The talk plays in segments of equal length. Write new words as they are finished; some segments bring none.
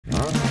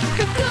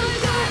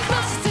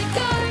Buster,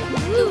 go!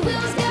 The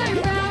wheels go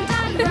round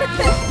and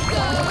round.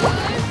 Go,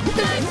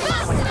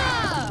 Buster!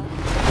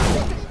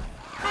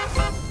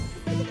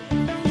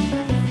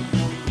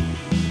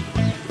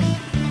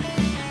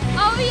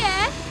 Oh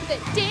yeah, the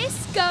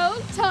disco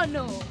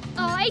tunnel.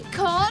 I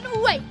can't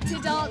wait to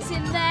dance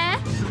in there.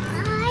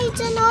 I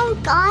don't know,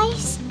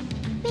 guys.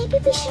 Maybe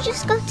we should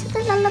just go to the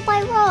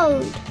Lullaby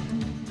Road.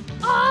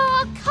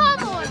 Oh,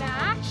 come on,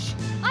 Ash.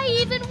 I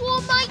even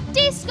wore my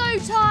disco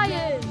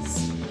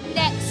tyres.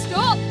 Next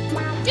stop,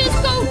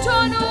 disco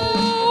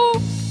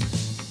tunnel.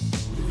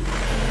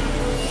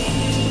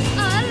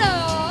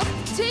 Along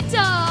to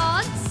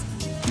dance.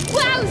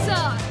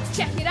 Wowza!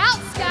 Check it out,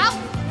 Scout.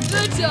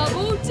 The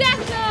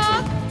double-decker.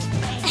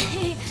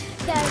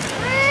 The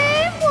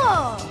room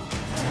walk.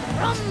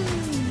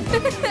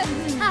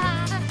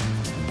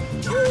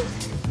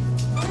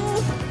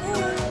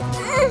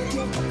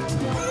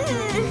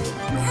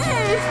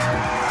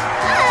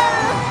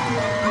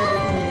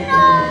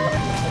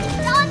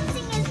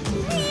 Dancing is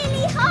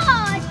really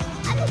hard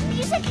and the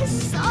music is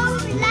so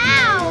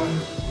loud.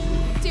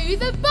 Do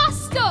the bus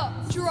stop.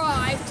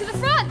 Drive to the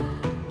front.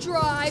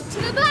 Drive to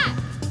the back.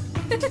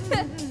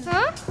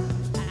 Huh?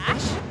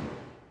 Ash?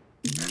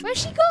 Where's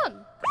she gone?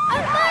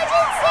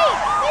 Emergency!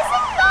 There's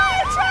a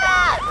fire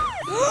truck!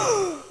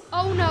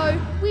 Oh no,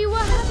 we were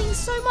having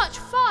so much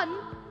fun.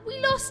 We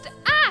lost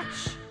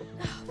Ash.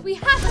 We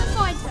have to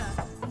find her.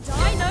 And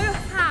I know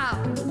how.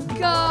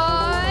 Go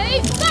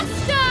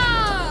Buster!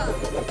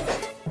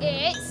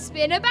 It's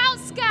Spinabout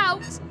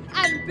Scout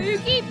and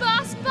Boogie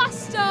Bus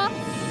Buster,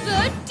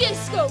 the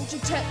disco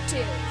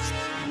detectives.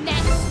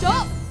 Next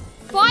stop,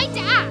 find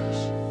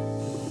Ash.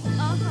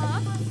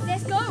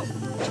 Let's go.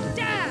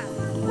 Down.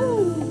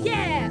 Ooh,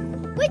 yeah.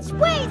 Which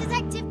way,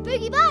 Detective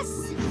Boogie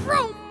Bus?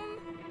 Vroom.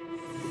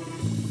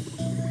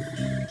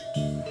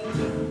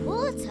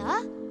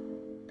 Water?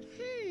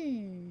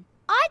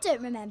 I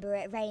don't remember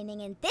it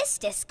raining in this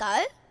disco.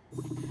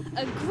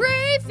 A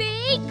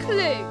groovy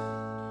clue.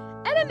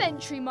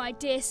 Elementary, my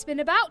dear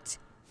Spinabout.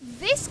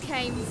 This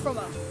came from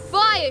a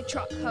fire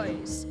truck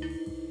hose.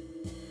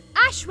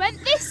 Ash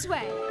went this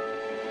way.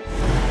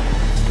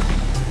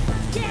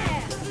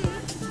 Yeah.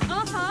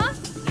 Uh-huh.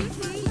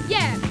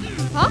 Yeah.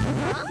 Huh?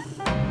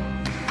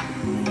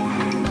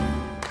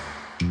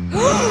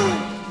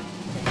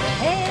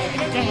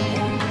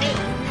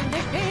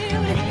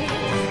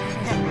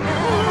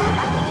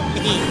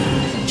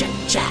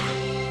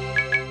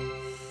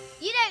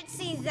 You don't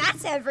see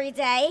that every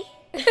day.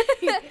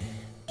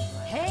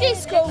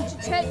 Disco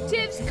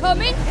detectives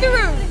coming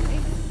through.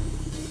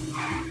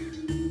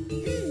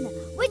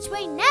 Which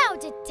way now,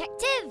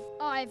 Detective?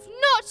 I've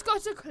not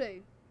got a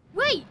clue.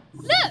 Wait,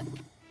 look!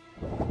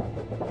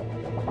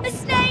 A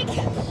snake!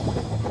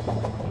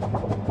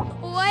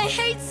 Oh, I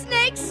hate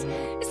snakes,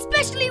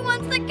 especially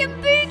ones that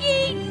can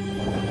boogie.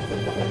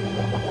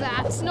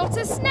 That's not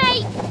a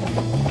snake.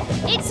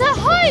 It's a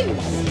hose.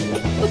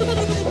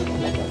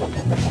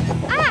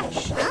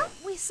 Ash, huh?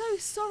 We're so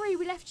sorry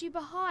we left you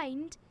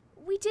behind.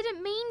 We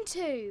didn't mean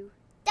to.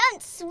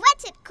 Don't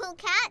sweat it, cool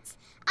cats.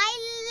 I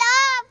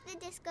love the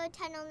disco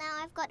tunnel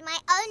now. I've got my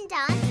own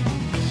dance.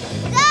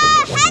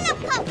 The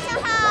helicopter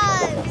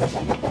hose!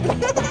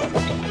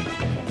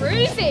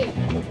 Groovy.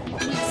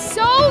 We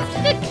solved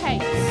the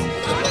case.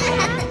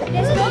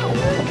 Let's go.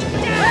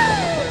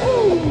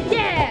 Ooh,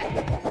 yeah.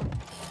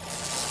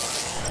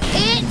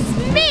 It's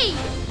me,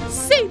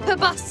 Super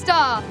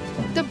Buster,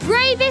 the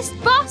bravest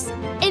bus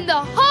in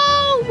the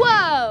whole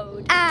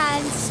world.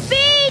 And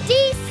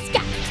Speedy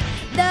Scat,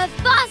 the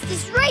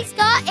fastest race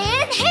car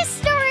in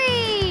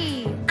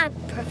history! And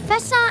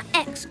Professor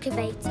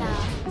Excavator,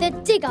 the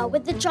digger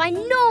with the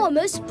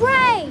ginormous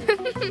brain!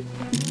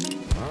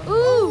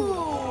 Ooh!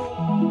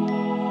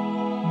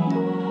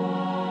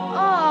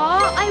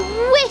 Oh, I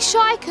wish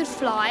I could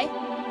fly,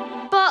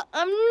 but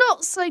I'm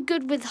not so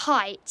good with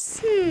heights.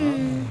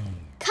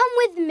 Come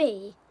with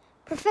me.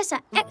 Professor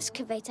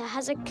Excavator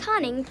has a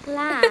cunning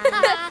plan.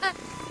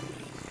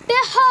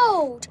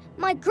 Behold,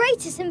 my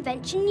greatest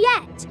invention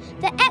yet,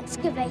 the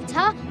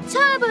Excavator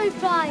Turbo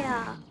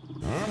Flyer.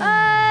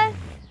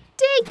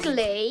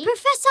 Diggly?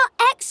 Professor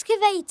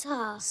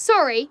Excavator.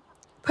 Sorry,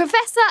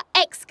 Professor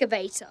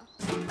Excavator.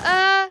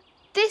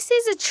 This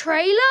is a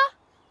trailer?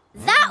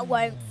 That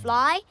won't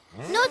fly.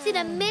 Not in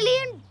a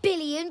million,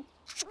 billion,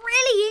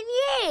 trillion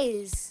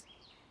years.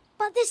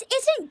 But this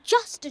isn't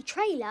just a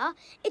trailer.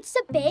 It's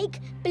a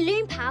big,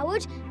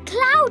 balloon-powered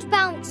cloud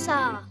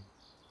bouncer.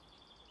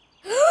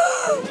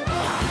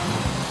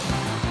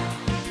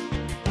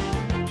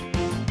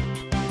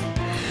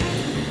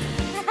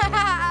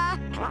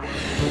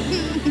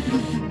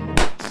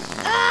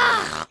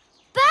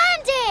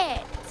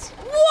 Bandit!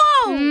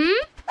 Whoa!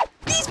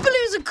 These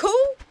balloons are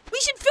cool. We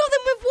should fill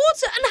them with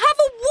water and have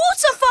a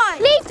water fight.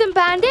 Leave them,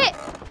 Bandit.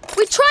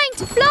 We're trying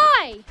to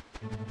fly.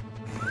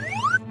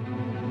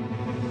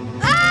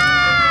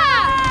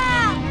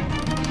 Ah!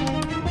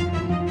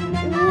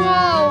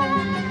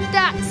 Whoa,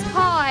 that's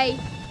high.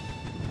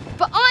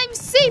 But I'm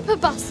Super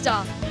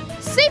Buster,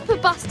 Super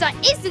Buster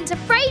isn't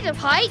afraid of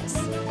heights.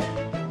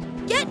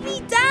 Get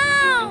me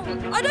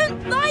down! I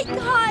don't like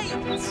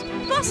heights!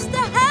 Buster,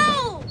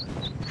 help!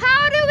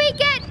 How do we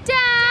get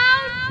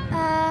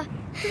down?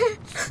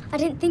 I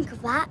didn't think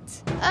of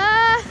that.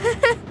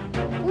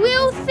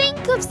 We'll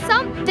think of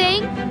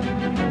something.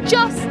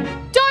 Just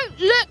don't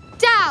look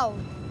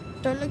down.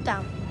 Don't look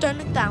down. Don't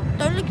look down.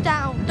 Don't look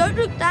down. Don't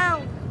look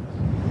down.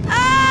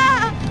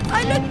 Ah!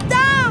 I looked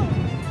down!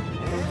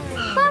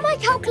 By my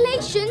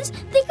calculations,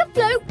 they could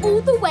float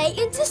all the way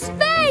into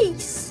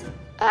space.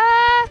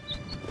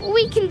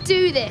 We can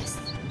do this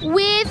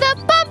with a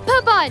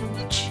bumper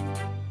bunch.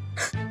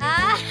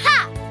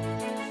 Aha!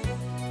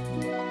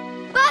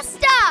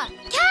 Buster,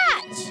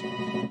 catch!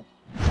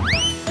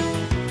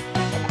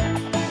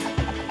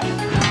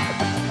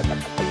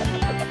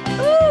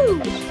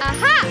 Ooh!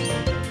 Aha!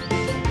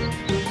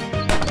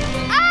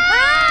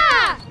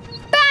 Ah!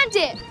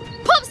 Bandit,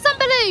 pop some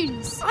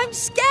balloons. I'm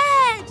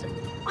scared.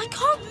 I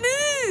can't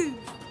move.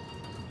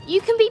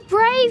 You can be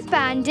brave,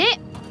 Bandit.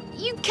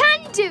 You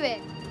can do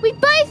it. We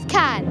both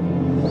can.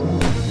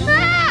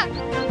 Ah!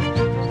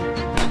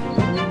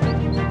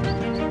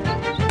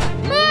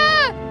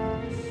 Ah!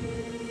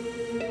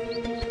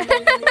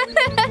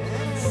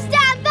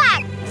 Stand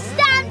back!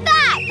 Stand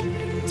back!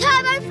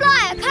 Turbo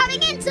Flyer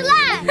coming into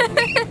land!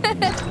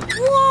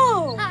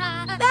 Whoa!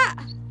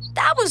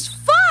 That was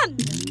fun!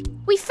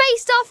 We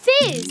faced our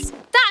fears.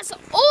 That's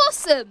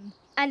awesome.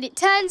 And it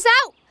turns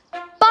out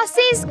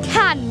buses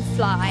can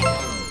fly.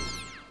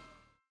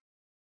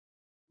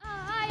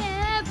 I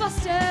am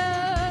Buster,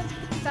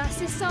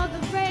 fastest on the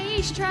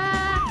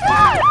racetrack.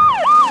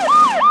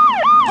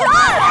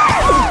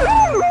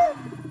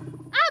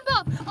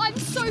 Amber, I'm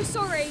so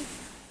sorry.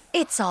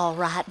 It's all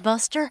right,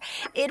 Buster.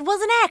 It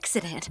was an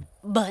accident.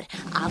 But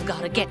I've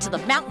got to get to the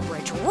mountain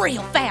bridge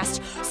real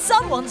fast.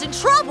 Someone's in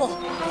trouble.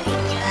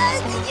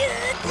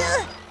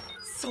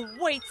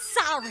 Sweet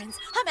sirens,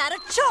 I'm out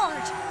of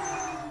charge.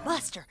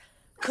 Buster,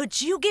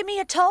 could you give me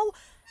a tow?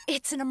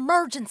 It's an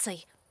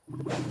emergency.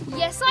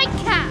 Yes, I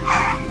can.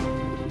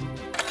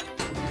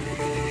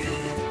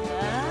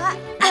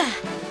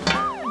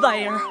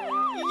 There.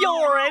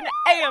 You're an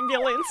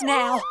ambulance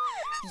now.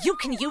 You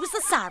can use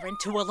the siren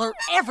to alert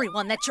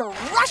everyone that you're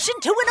rushing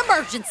to an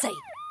emergency.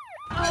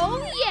 Oh,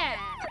 yeah.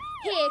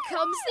 Here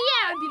comes the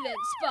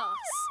ambulance bus.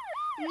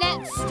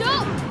 Next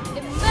stop,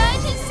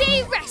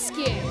 emergency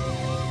rescue.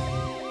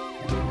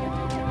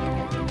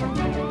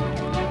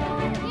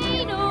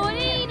 Neenon,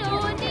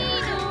 neenon,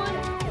 neenon.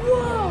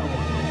 Whoa!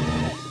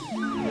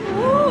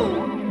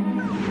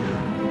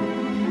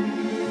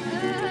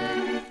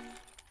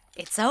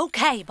 It's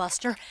okay,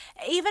 Buster.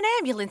 Even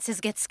ambulances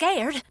get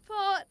scared.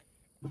 But,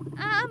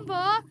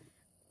 Amber,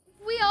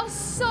 we are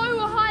so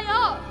high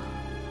up.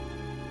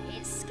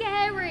 It's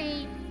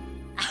scary.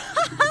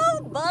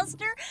 Oh,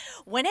 Buster,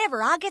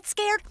 whenever I get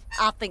scared,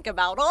 I think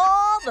about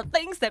all the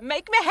things that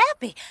make me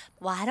happy.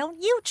 Why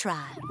don't you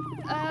try?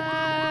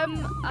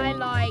 I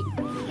like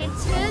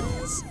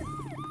kittens,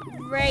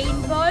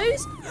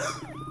 rainbows,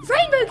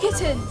 rainbow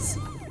kittens.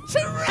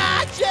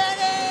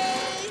 Tragedy!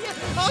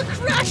 I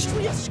crashed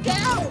with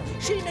Scout!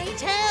 She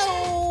needs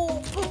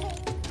help!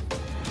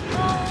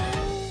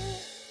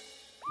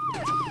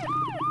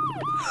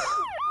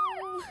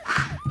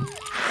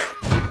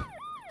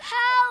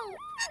 Help!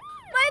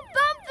 My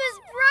bumper's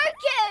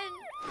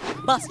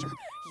broken! Buster,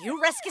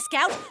 you rescue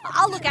Scout.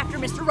 I'll look after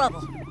Mr.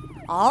 Rubble.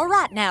 All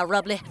right now,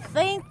 Rubbly.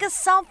 Think of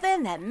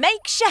something that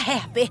makes you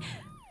happy.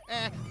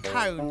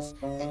 Cones.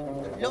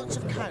 Lots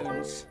of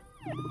cones.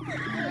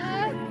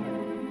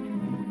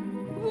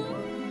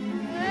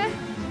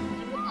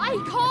 I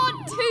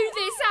can't do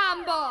this,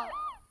 Amber.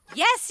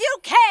 Yes, you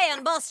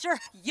can, Buster.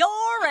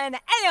 You're an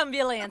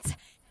ambulance.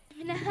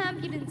 I'm in an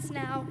ambulance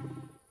now.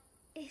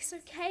 It's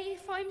okay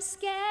if I'm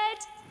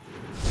scared.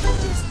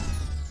 Just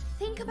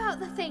think about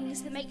the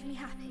things that make me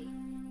happy.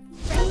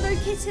 Rainbow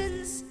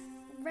kittens,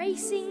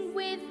 racing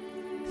with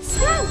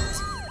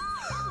Scout.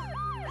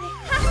 I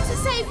have to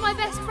save my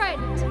best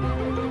friend.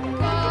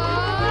 Go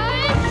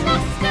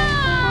Buster!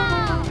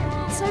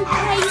 It's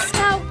okay,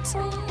 Scout.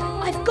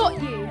 I've got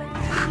you.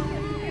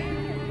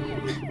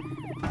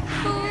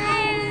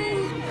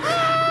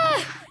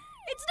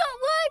 It's not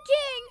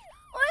working!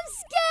 I'm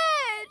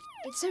scared!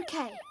 It's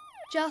okay.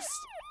 Just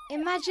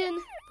imagine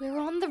we're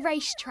on the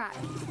racetrack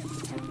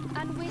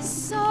and we're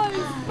so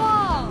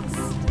fast.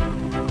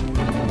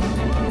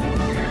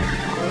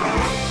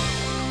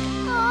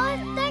 Oh,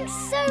 thanks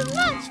so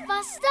much,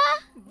 Buster!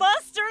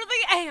 Buster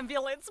the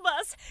ambulance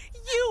bus.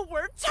 You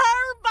were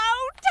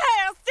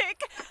turbo-tastic.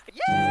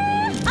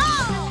 Yeah!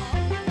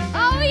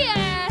 Oh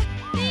yeah!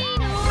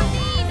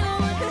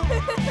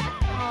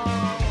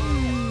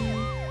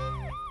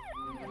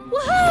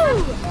 Woohoo!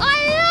 I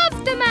love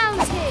the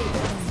mountains!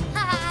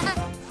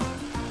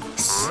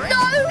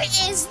 Snow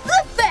is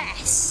the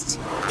best!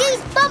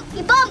 These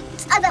bumpy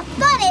bumps are the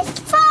funnest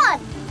fun!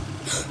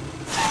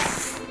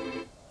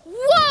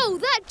 Whoa,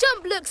 that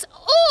jump looks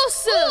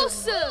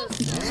awesome!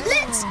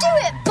 Let's do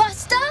it,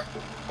 Buster!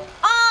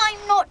 I'm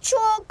not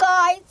sure,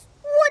 guys.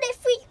 What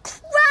if we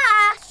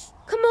crash?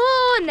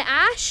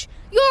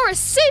 You're a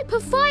super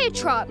fire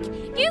truck.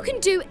 You can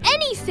do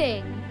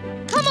anything.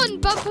 Come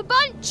on, Bumper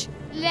Bunch.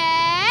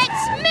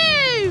 Let's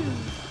move.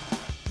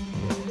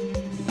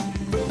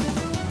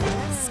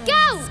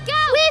 Scout,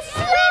 we're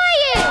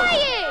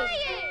flying.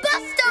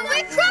 Buster,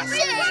 we're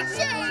crashing!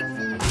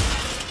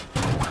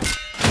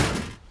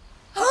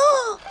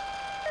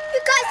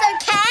 You guys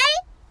okay?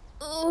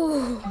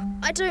 Oh,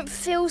 I don't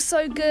feel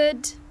so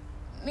good.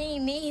 Me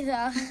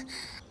neither.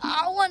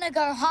 I want to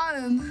go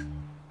home.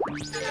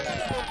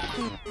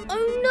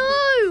 Oh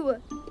no!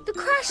 The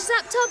crash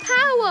zapped our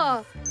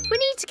power. We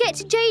need to get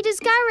to Jada's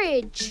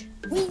garage.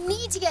 We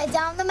need to get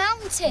down the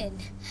mountain.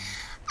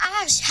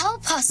 Ash,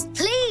 help us,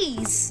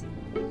 please.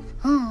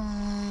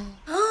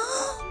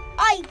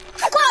 I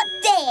got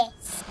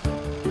this.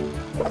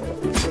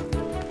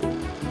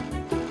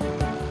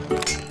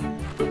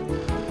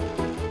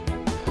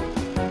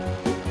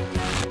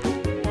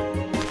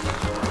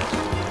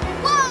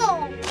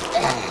 Whoa!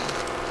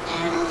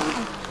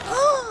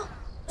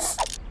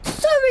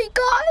 Sorry,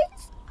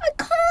 guys. I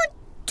can't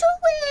do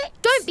it.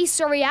 Don't be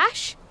sorry,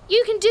 Ash.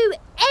 You can do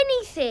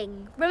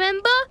anything,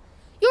 remember?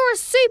 You're a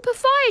super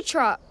fire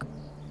truck.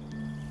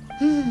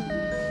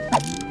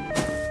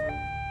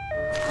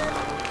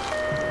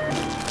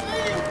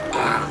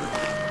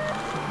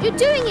 You're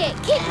doing it.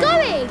 Keep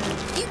going.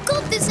 You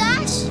got this,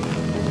 Ash.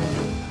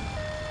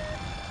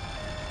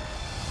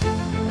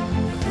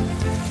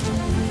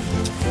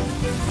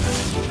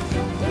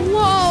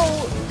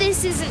 Whoa,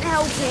 this isn't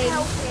helping.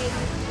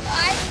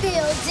 I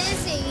feel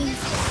dizzy.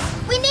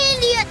 We're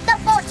nearly at the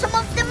bottom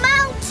of the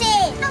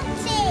mountain.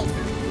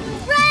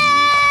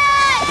 Run!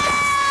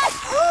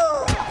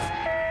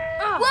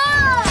 Whoa!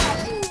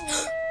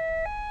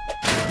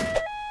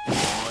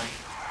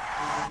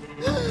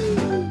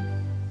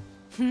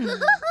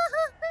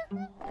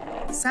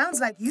 Sounds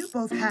like you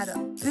both had a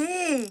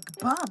big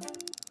bump.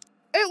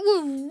 It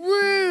was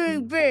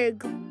really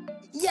big.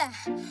 Yeah,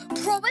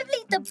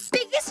 probably the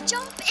biggest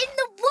jump in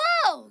the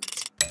world.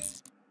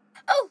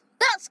 Oh,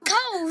 that's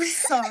cold.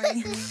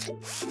 Sorry.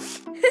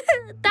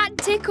 That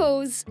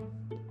tickles.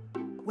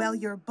 Well,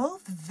 you're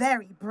both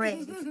very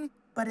brave,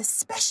 but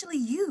especially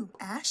you,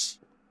 Ash.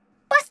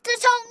 Buster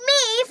told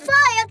me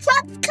fire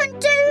trucks can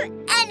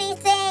do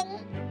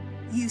anything.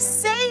 You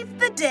saved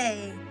the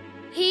day.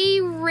 He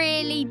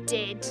really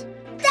did.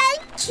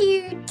 Thank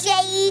you,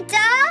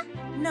 Jada.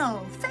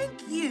 No,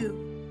 thank you.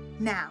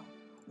 Now,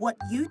 what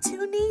you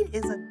two need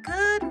is a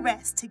good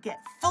rest to get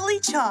fully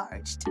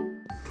charged.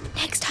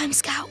 Next time,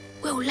 Scout,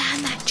 we'll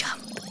land that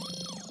jump.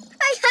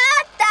 I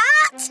heard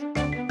that.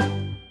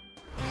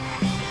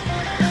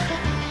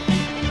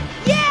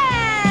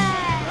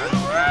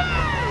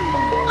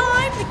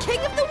 I'm the king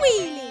of the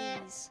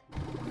wheelies.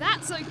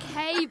 That's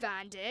okay,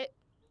 Bandit.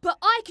 But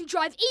I can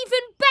drive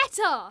even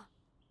better.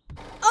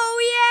 Oh,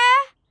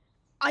 yeah?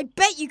 I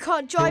bet you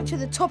can't drive to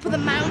the top of the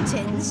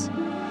mountains.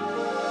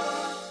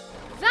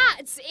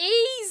 That's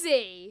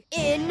easy.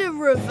 In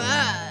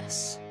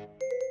reverse.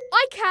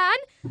 I can.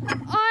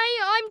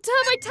 I'm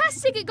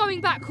turbo-tastic at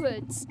going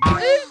backwards.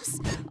 Oops.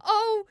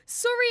 Oh,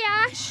 sorry,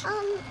 Ash.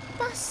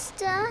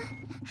 Buster,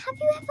 have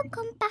you ever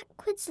gone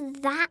backwards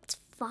that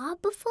far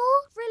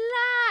before?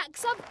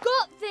 Relax, I've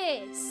got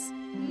this.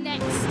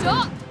 Next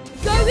stop,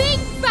 going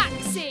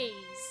backsies.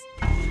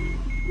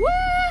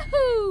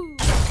 Woohoo!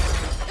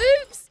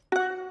 Oops.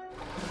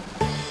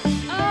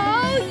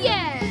 Oh,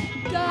 yeah.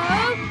 Go,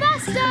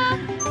 Buster.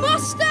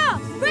 Buster!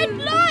 Red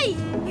light!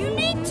 You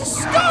need to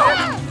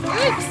stop!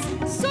 Oops,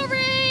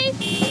 sorry.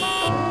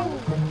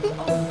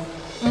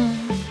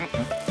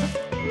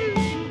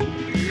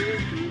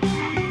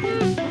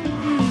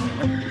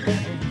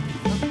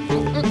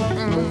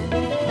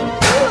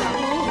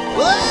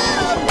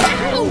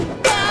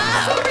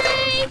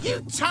 You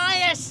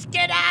tire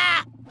skidder!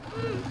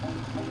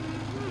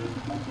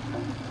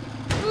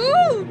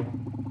 Ooh!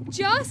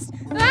 Just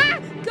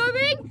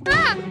going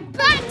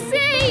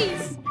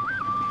backsies!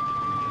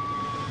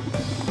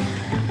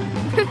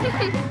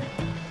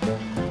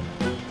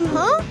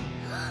 Huh?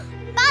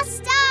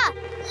 Buster,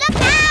 look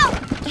out!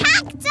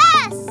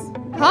 Cactus!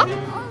 Huh?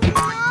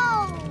 Oh,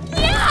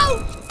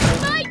 No!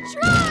 My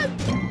truck!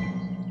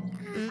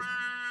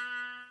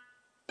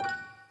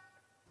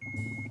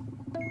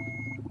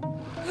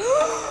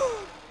 Oh,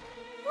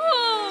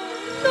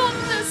 not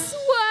the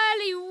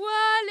swirly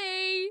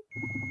whirly!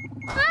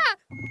 Ah!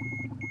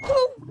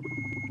 Ooh!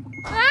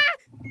 Ah!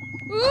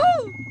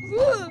 Ooh!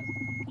 Ooh!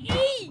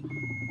 Ee!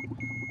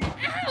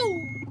 Ow!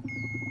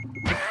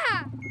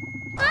 Ah!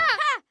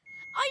 Ah!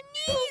 I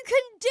knew you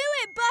couldn't do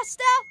it,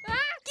 Buster!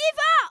 Ah! Give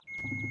up!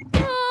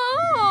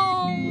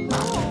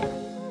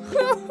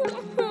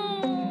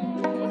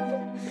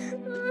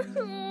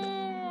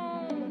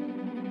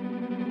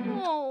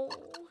 Oh.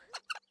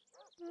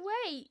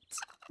 Wait,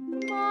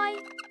 my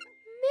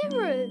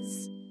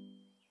mirrors.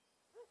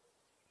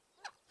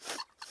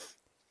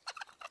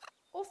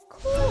 Of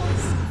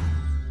course,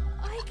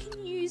 I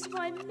can use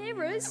my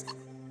mirrors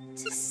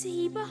to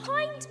see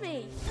behind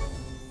me,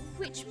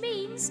 which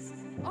means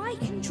I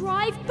can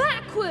drive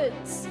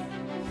backwards.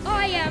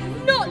 I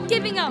am not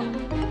giving up.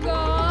 Go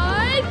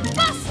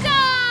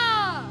Buster!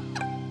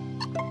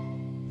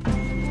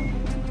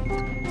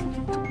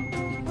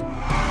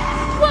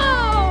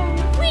 Whoa!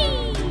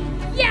 Whee!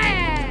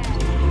 Yeah!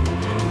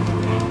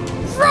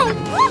 Vroom!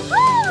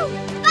 Woohoo!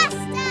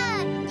 Buster,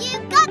 you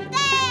got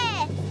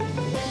this!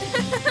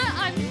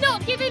 I'm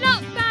not giving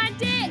up,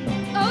 Bandit!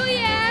 Oh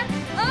yeah!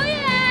 Oh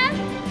yeah!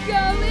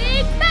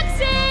 Going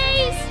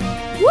Maxis!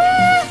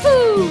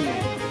 Woohoo!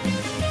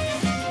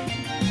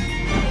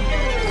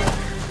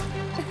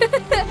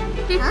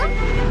 Huh?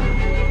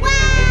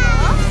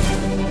 Wow!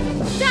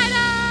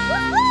 Ta-da!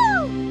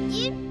 Woohoo!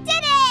 You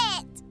did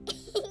it!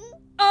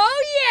 Oh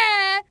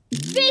yeah!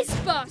 This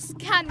bus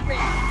can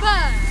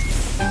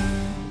reverse!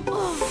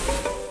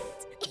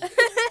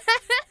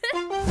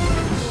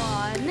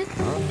 One,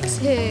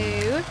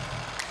 two,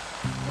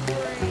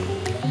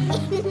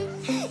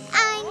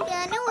 I'm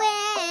gonna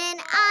win!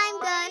 I'm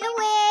gonna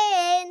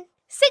win!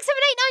 6,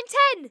 7, 8, 9,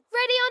 10.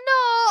 Ready or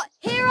not?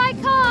 Here I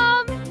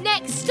come.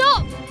 Next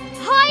stop,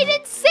 hide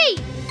and seek.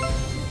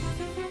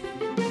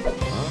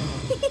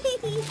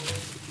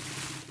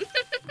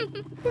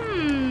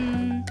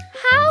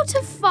 How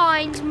to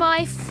find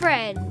my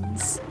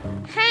friends?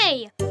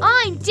 Hey,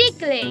 I'm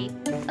Diggly.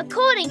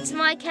 According to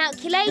my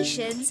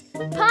calculations,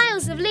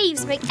 piles of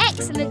leaves make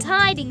excellent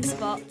hiding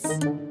spots.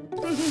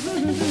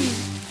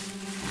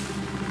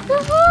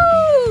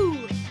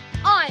 Woohoo!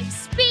 I'm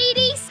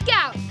Speedy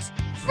Scout.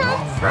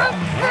 Vroom, vroom,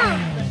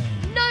 vroom.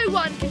 No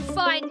one can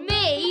find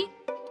me.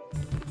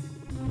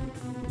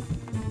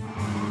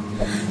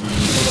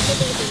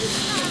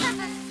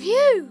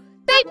 Phew!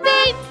 Beep,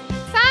 beep!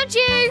 Found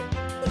you!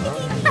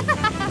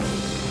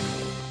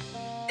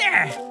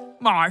 There!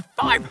 My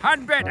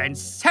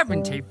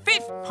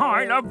 575th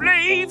pile of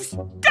leaves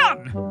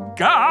done!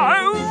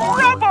 Go,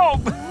 Rubble!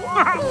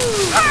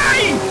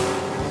 Hey!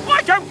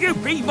 Why don't you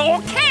be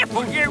more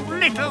careful, you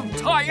little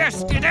tire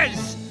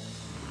skidders?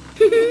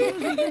 No,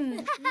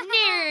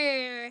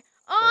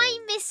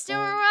 I'm Mr.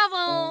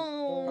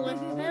 Rubble,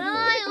 and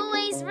I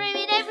always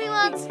ruin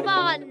everyone's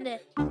fun.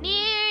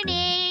 Near,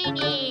 near,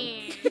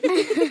 near.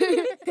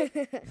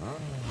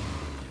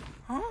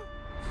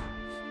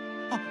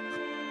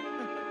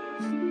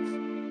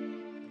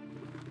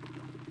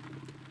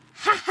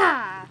 Ha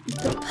ha!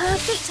 The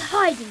perfect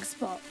hiding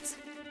spot.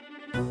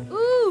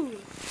 Ooh!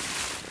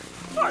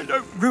 I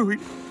don't ruin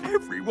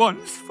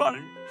everyone's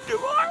fun, do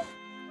I?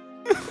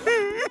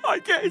 I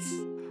guess.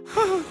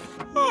 Oh,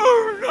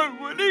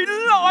 nobody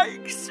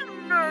likes me.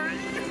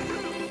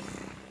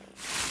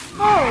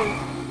 Oh,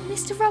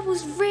 Mr.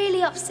 Rubble's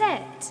really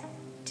upset.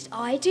 Did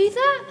I do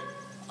that?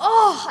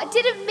 Oh, I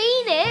didn't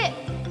mean it.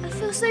 I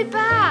feel so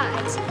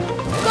bad.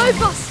 Go,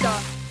 Buster.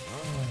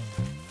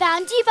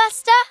 Found you,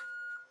 Buster?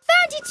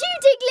 Found you too,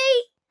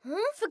 Diggly!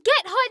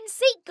 Forget hide and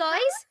seek,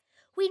 guys.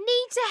 We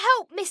need to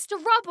help Mr.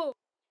 Rubble.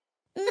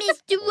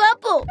 Mr.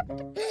 Rubble!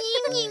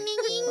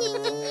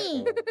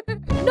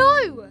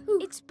 No,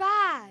 it's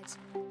bad.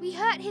 We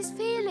hurt his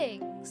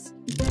feelings.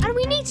 And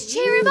we need to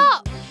cheer him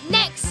up.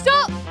 Next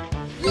stop,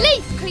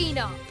 leaf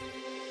cleanup.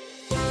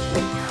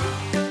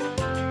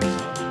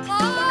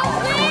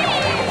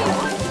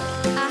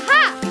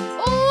 Aha!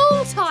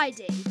 All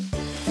tidy.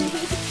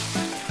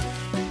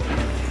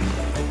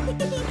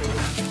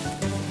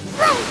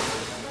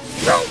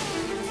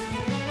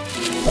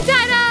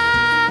 Ta-da!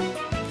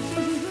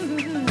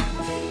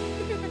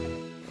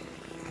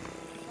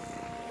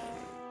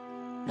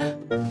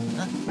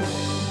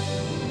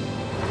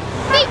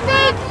 Beep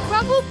beep!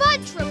 Rubble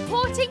Bunch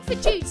reporting for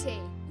duty.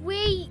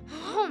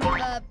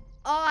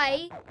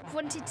 I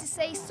wanted to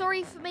say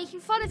sorry for making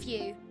fun of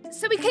you.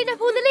 So we cleaned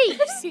up all the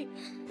leaves.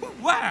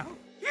 Wow,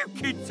 you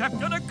kids have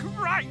done a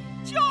great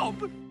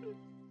job.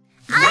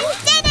 I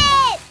did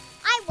it!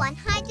 I won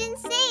hide and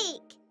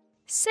seek.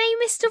 Say,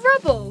 Mr.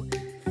 Rubble,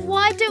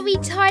 why don't we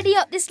tidy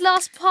up this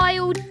last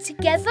pile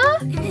together?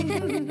 I'm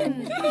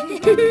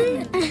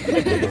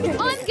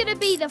gonna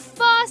be the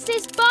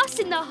fastest bus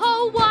in the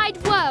whole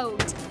wide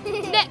world.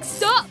 Next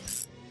stop,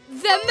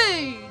 the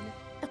moon.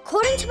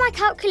 According to my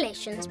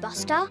calculations,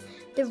 Buster,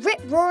 the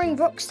rip-roaring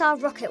rockstar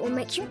rocket will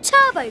make you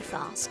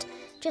turbo-fast.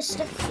 Just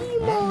a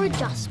few more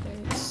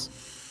adjustments.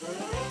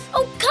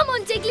 Oh, come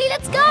on, Diggly,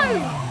 let's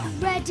go!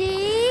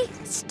 Ready,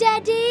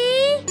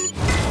 steady...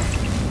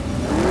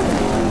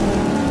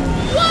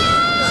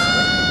 Whoa!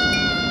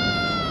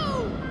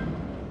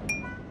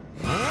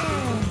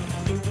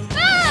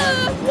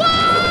 Whoa!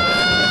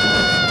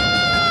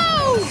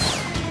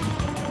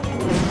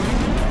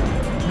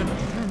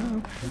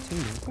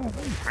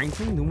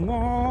 Painting the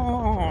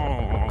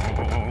wall.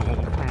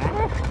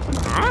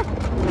 Huh?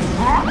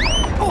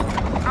 Oh,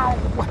 ow.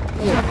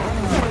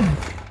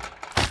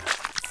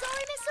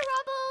 Sorry, Mr.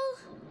 Rubble.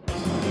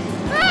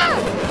 Ah!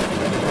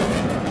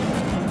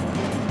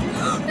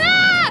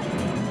 Ah!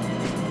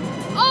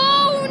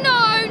 Oh, no,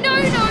 no,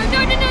 no, no,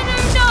 no, no, no,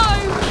 no.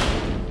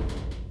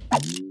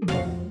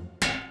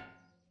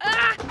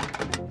 Ah!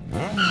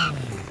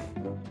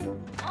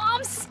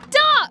 I'm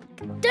stuck.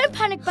 Don't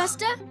panic,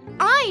 Buster.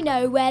 I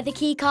know where the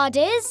key card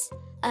is.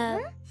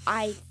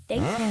 I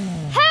think.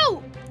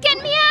 Help! Get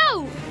me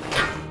out!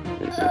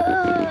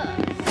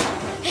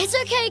 It's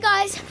okay,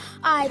 guys.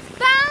 I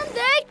found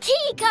the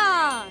key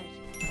card.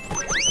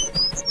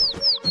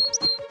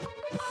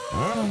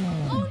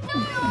 Oh no!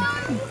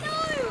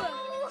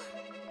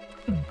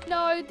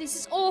 No, this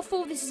is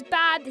awful. This is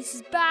bad. This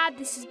is bad.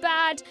 This is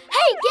bad.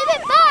 Hey, give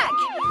it back!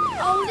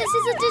 Oh, this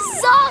is a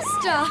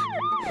disaster!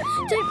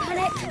 Don't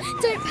panic!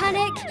 Don't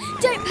panic!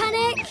 Don't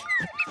panic!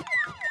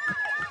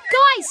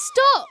 Guys,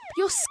 stop!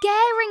 You're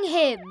scaring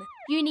him.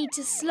 You need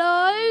to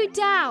slow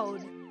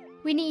down.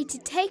 We need to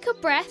take a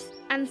breath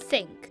and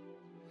think.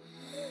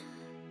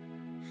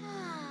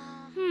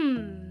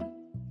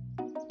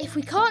 If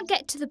we can't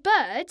get to the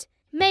bird,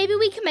 maybe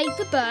we can make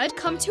the bird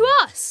come to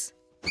us.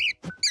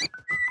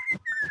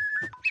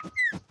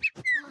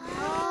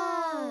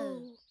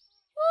 Oh.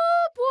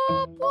 Whoop,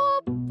 whoop,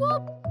 whoop,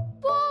 whoop,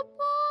 whoop,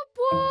 whoop,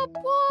 whoop,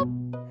 whoop.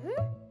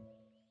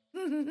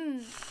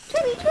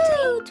 Tweet,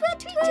 tweet, tweet,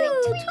 tweet,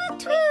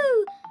 tweet,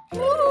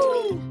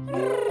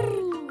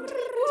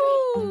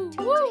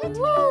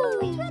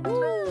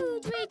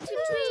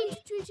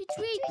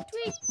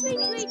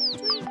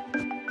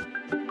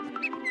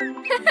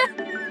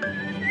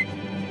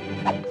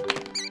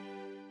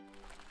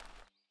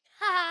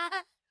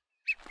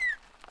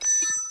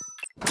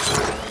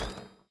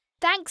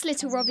 Thanks,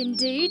 little Robin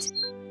Dude.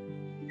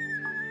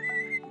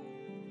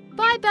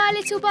 Bye-bye,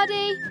 little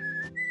buddy.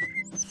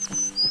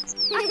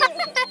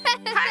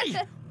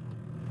 Hey!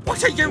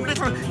 What are you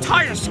little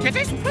tire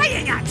skidders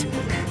playing at?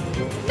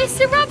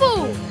 Mr.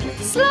 Rubble,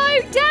 slow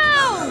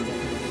down!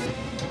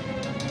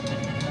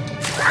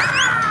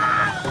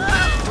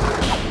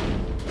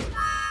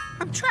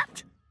 I'm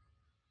trapped!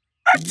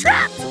 I'm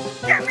trapped!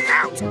 Get me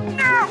out!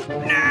 No!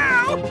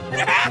 No!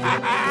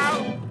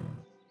 No!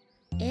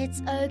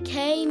 It's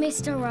okay,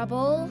 Mr.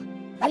 Rubble.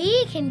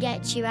 We can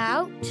get you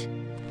out.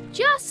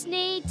 Just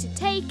need to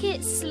take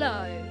it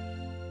slow.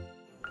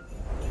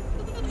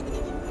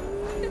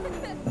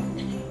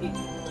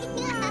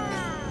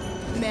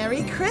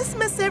 Merry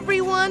Christmas,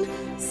 everyone!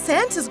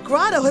 Santa's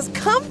grotto has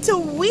come to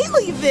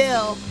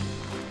Wheelieville!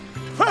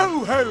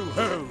 Ho, ho,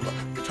 ho!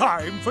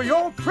 Time for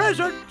your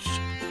presents!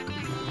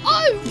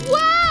 Oh,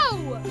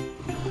 wow!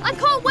 I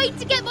can't wait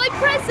to get my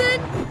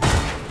present!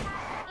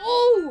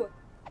 Oh!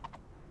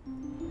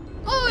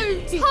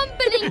 Oh,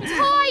 tumbling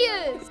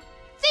tyres!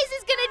 This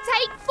is gonna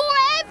take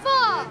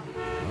forever!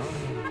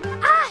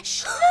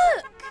 Ash,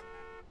 look!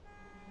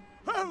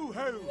 Ho,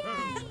 ho, ho!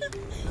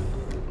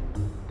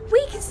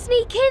 We can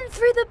sneak in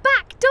through the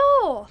back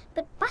door.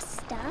 But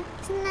Buster,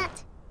 isn't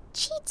that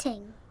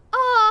cheating?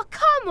 Oh,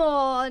 come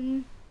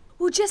on.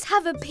 We'll just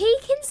have a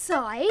peek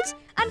inside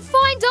and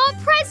find our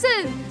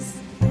presents.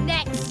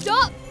 Next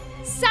stop,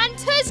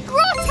 Santa's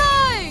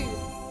grotto.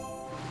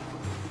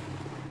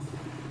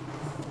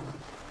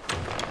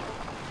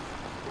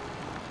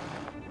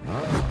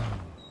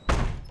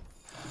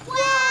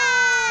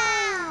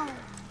 Wow!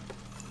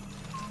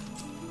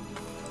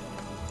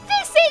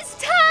 This is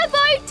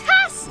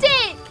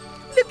turbo-tastic!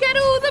 Look at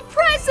all the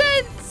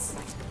presents!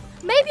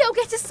 Maybe I'll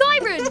get a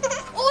siren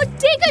or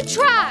digger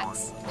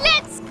tracks!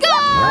 Let's go!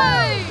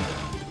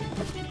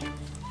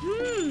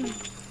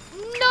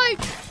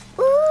 Nope.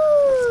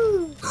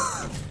 Ooh!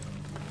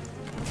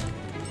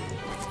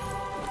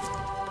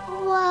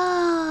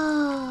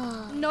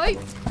 Whoa!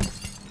 Nope.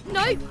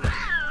 Nope.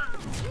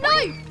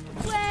 Nope.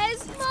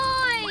 Where's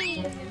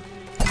mine?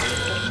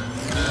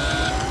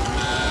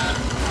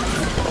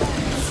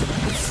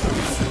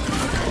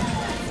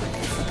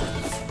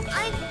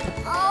 I'm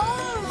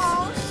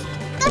almost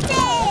got it!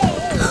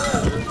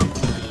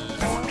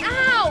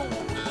 Ow!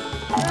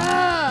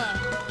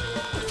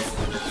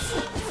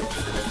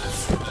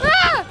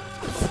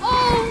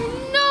 Oh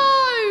no!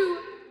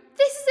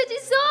 This is a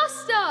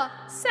disaster!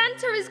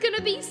 Santa is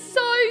gonna be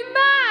so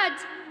mad!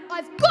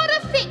 I've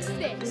gotta fix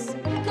this!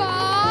 Go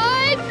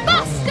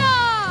Buster!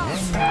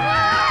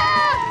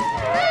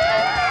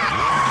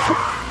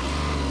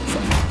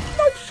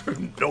 Nice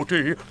and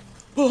naughty.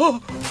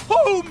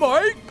 Oh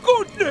my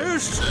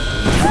goodness!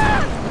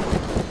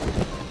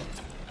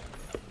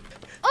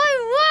 Oh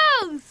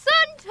wow,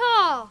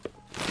 Santa!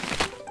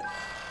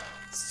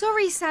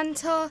 Sorry,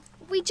 Santa.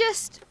 We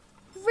just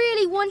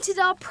really wanted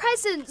our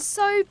presents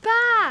so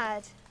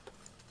bad.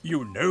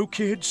 You know,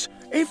 kids,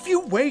 if you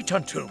wait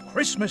until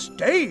Christmas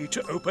Day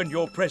to open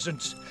your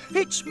presents,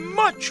 it's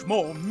much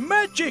more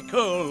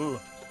magical.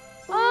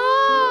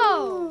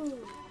 Oh!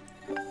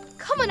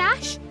 Come on,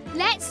 Ash.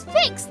 Let's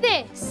fix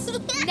this.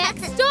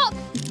 Next stop,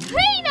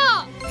 clean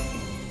up.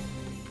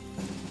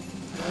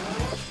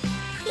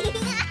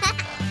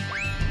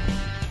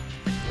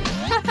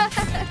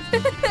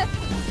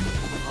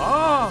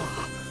 Ah,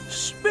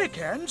 spick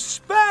and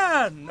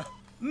span.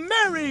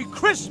 Merry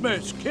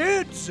Christmas,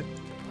 kids.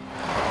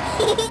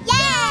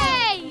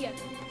 Yay!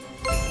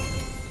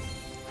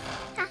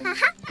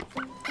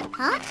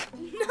 Huh?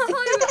 No,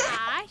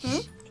 Ash.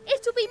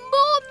 It'll be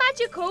more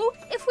magical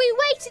if we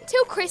wait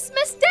until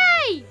Christmas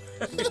Day.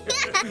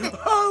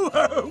 Ho,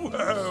 ho,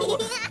 ho.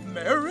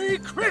 Merry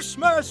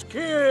Christmas,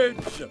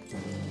 kids.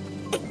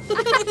 Woo!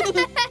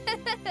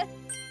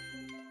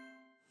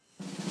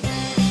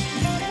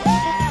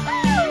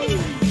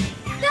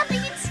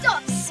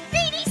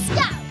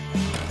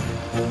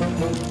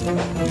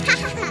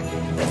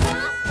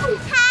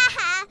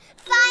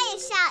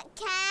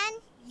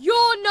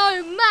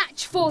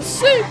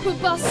 Super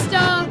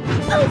Buster!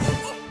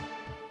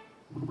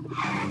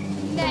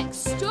 Next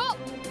stop,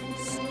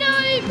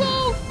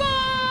 Snowball Fight!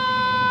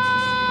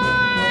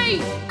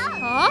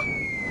 Huh?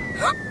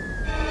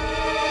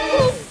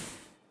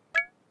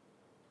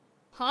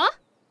 Huh?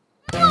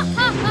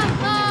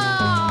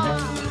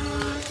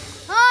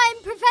 I'm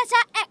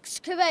Professor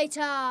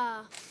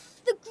Excavator,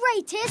 the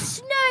greatest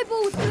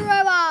snowball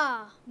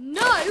thrower.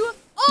 No,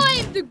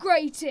 I'm the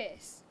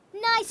greatest!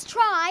 Nice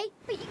try,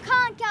 but you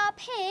can't get up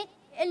here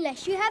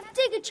unless you have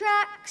digger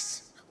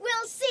tracks.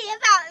 We'll see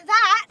about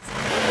that.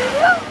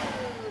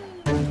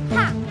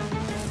 Ha!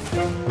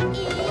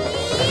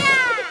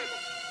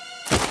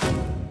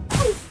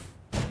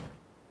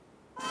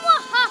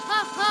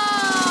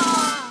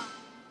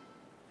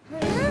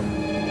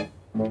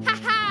 Ha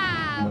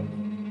ha!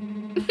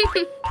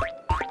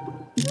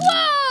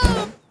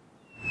 Whoa!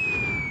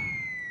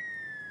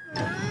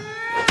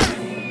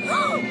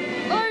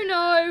 Oh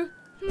no!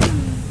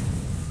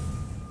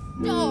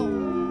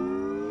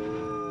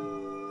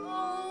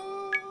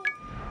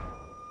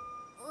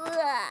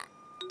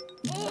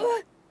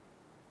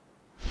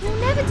 We'll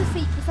never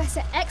defeat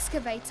Professor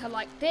Excavator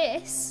like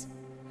this.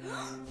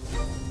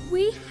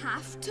 We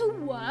have to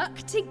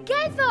work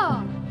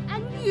together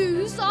and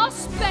use our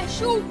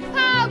special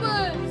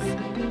powers.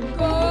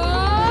 Go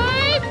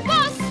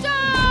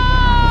Buster!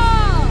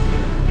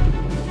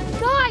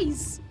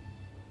 Guys,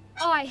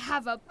 I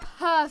have a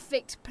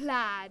perfect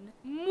plan.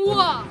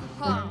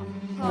 Mwahaha!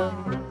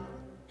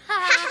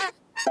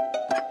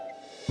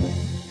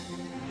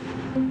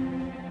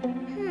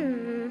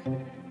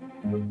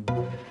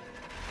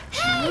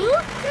 Hey,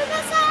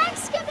 Professor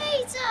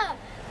Excavator!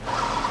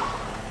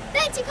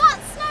 Bet you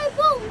can't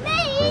snowball me!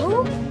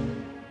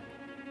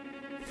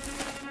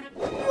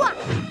 Wah!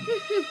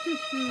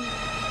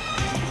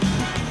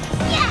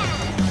 Yeah!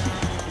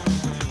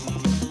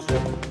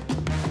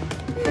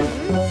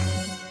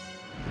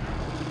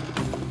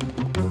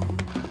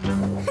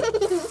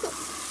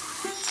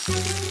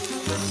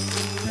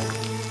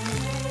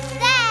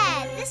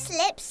 There, the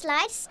slip,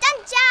 slide,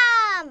 stunt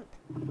jump.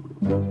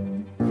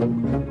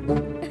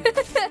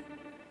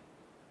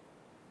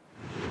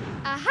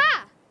 Aha!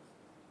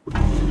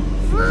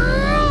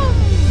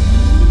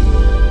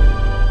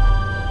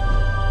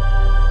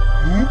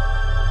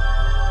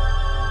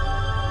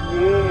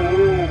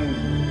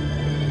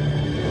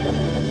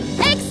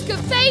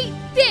 Excavate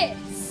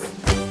this!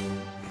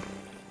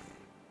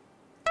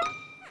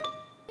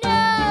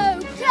 No,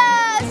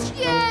 curse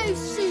you,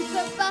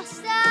 Super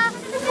Buster!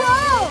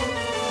 Whoa!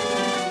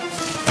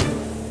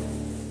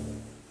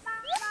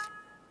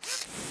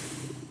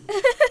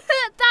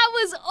 That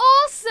was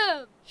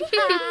awesome!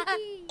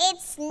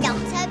 It's not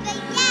over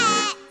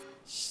yet.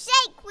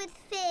 Shake with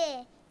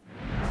fear.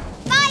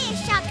 Fire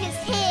Shark is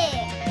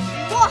here.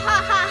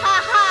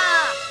 Wahahaha!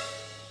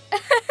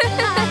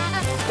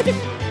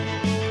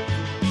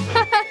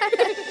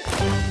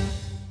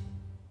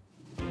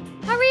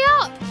 Hurry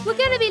up! We're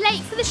going to be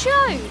late for the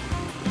show!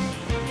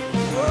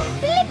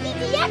 Blippi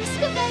the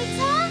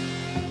Excavator!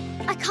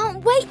 I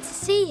can't wait to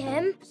see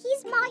him.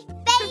 He's my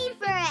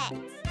favourite.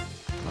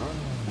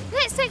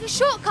 Let's take a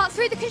shortcut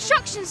through the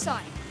construction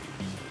site.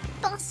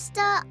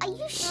 Buster, are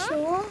you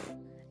sure?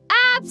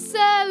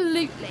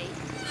 Absolutely.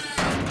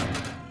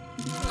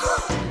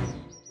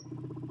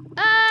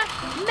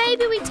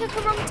 Maybe we took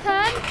a wrong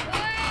turn.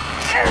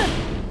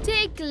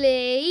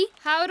 Diggly,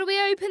 how do we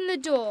open the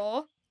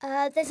door?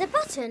 There's a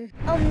button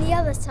on the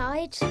other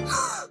side.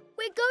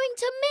 We're going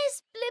to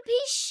miss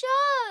Blippi's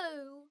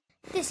show.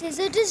 This is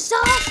a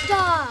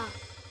disaster.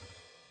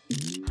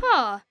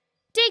 Huh.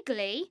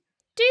 Diggly,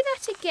 do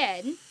that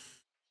again.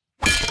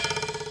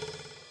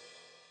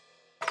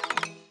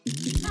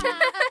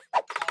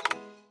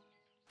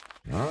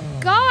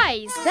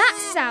 Guys, that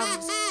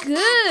sounds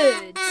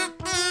good.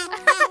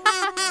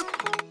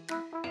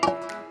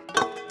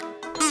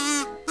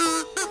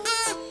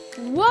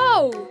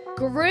 Whoa,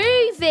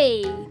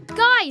 groovy.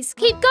 Guys,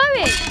 keep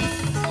going.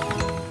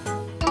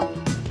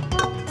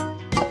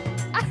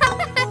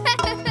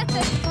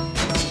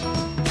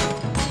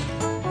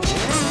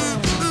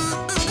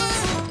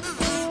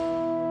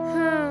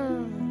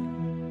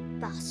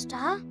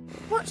 Buster,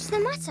 what's the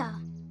matter?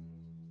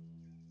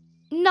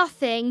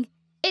 Nothing.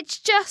 It's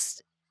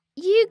just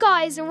you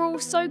guys are all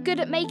so good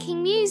at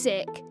making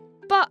music,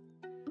 but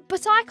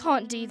I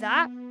can't do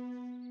that.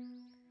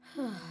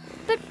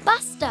 But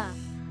Buster,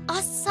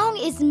 our song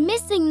is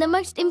missing the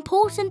most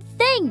important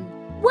thing,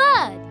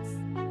 words.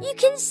 You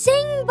can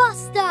sing,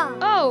 Buster.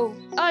 Oh,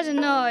 I don't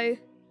know.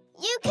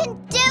 You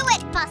can do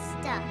it,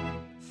 Buster.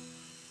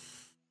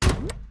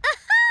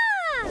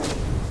 Aha!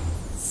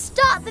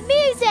 Start the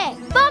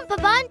music, Bumper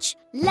Bunch.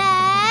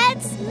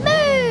 Let's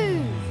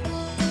move.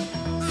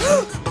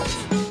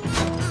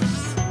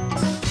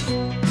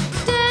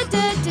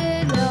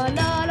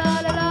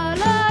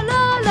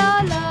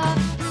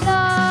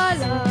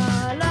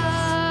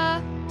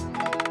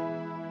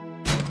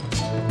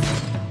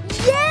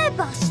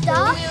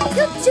 Buster,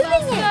 you're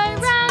doing it! Go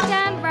round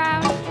and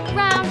round,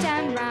 round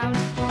and round,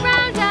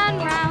 round and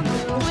round.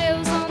 The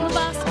wheels on the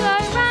bus go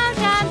round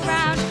and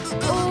round,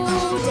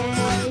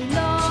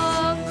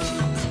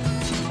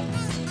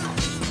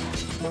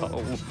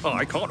 Oh,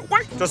 I can't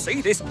wait to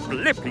see this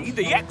Blippi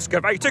the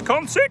Excavator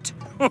concert.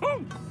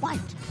 Right.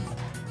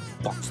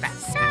 What's that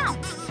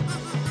sound?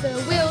 The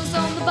wheels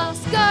on the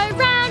bus go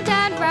round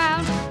and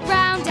round,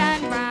 round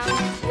and round,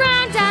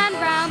 round and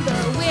round. The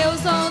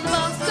wheels on the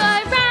bus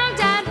go round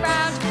and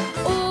round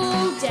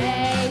all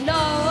day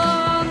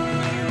long.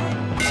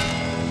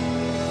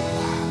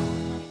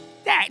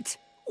 That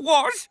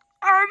was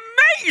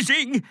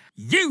amazing!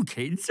 You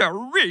kids are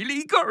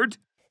really good.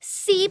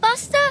 See,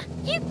 Buster?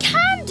 You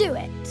can do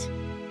it.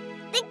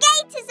 The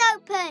gate is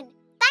open.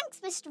 Thanks,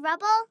 Mr.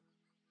 Rubble.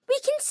 We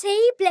can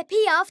see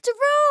Blippi after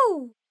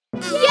all.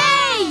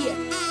 Yay!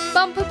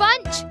 Bumper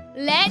Bunch,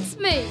 let's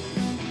move.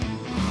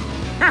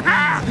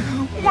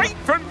 Wait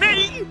for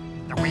me!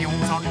 The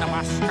wheels on the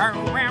bus go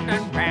round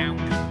and round,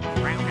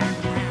 round and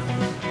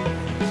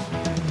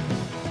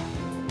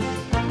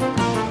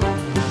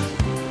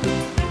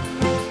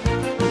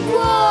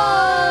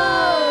Whoa!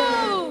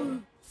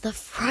 The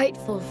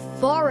frightful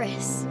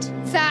forest.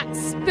 That's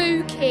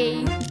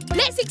spooky.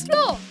 Let's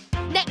explore.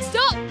 Next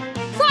stop,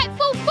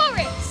 Frightful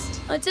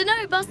Forest. I don't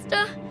know,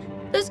 Buster.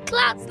 Those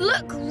clouds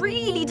look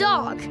really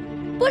dark.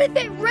 What if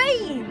it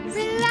rains?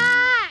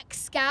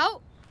 Relax,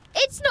 Scout.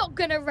 It's not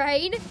gonna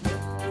rain.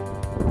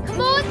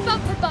 Come on,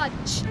 Bumper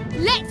Bunch.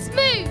 Let's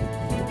move.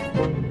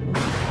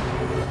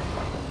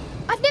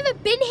 I've never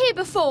been here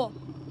before.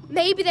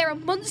 Maybe there are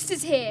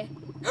monsters here.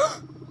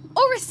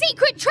 Or a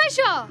secret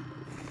treasure.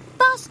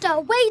 Buster,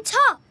 wait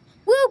up.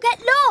 We'll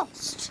get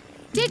lost.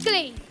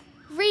 Diggly,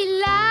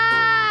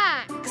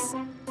 relax.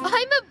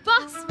 I'm a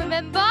bus,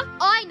 remember?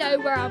 I know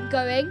where I'm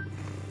going.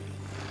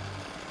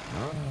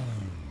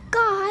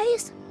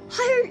 Guys,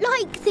 I don't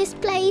like this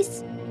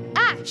place.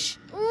 Ash,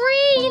 relax.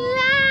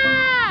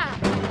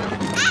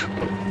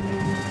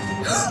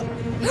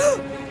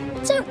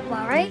 Don't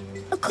worry.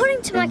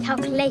 According to my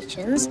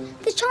calculations,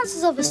 the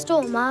chances of a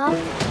storm are...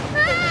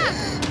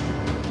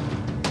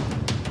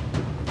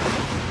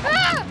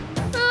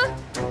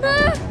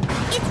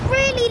 It's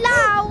really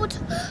loud.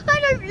 I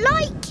don't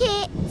like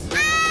it.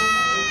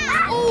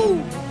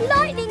 Oh,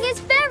 lightning is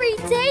very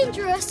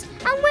dangerous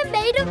and we're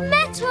made of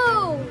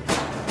metal.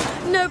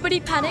 Nobody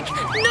panic!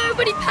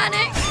 Nobody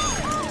panic!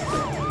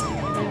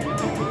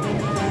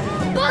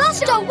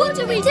 Buster, what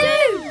do we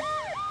do?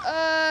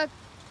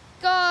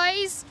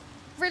 Guys,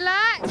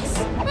 relax.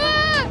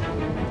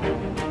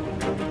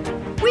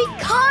 We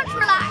can't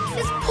relax.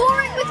 It's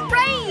pouring with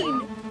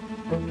rain.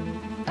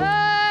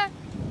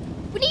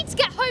 We need to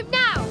get home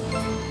now.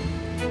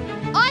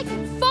 I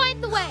can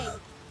find the way.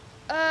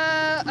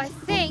 I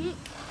think.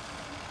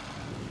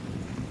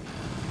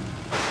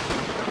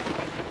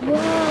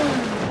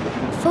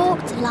 Whoa,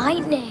 forked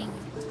lightning.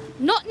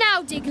 Not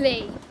now,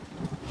 Diggly.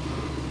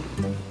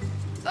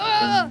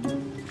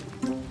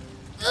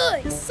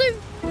 It's so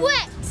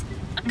wet.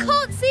 I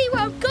can't see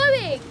where I'm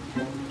going.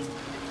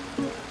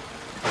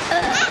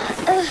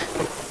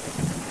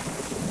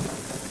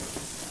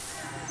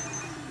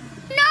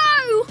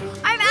 No,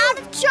 I'm out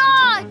of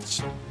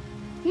charge.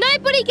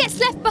 Nobody gets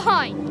left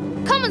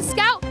behind. Come on,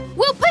 Scout.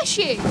 We'll push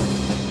you.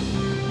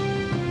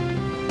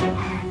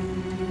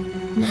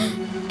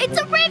 It's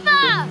a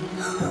river.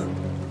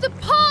 The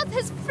path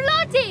has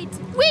flooded.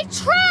 We're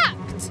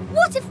trapped.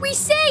 What if we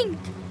sink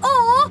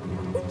or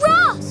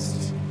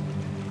rust?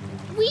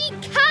 We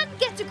can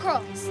get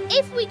across.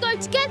 If we go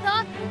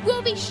together,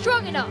 we'll be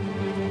strong enough.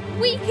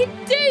 We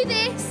can do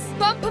this.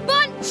 Bumper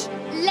Bunch,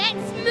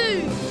 let's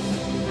move.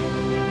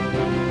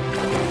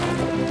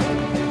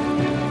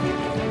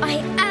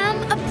 I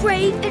am a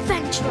brave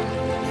adventurer.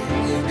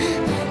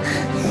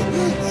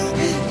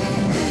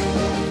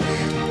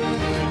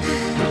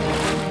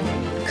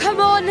 Come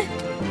on,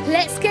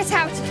 let's get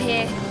out of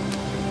here.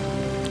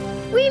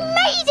 We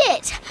made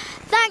it!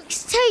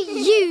 Thanks to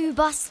you,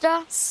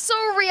 Buster.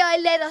 Sorry I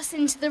led us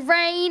into the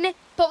rain,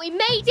 but we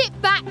made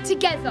it back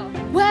together.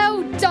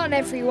 Well done,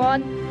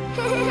 everyone.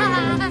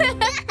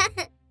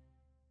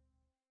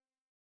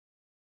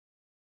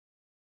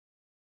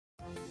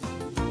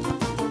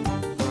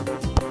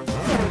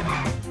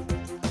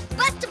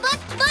 Buster,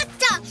 Buster,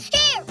 Buster!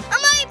 Here,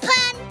 I'm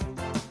open!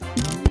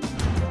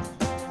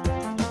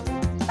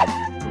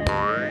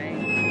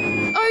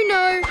 Oh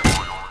no.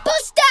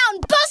 Bust down!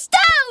 Bust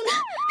down!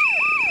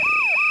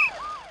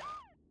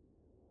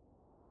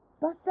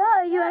 Buster,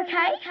 are you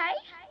okay?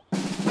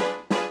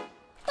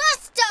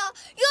 Buster,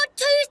 your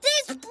tooth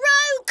is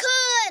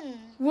broken!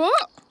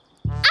 What?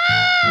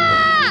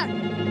 Ah!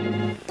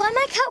 By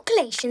my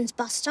calculations,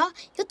 Buster,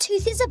 your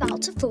tooth is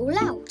about to fall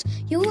out.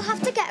 You will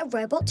have to get a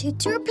robot tooth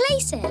to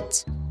replace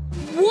it.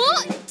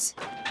 What?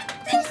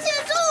 This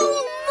is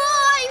all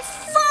my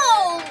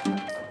fault!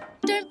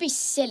 Don't be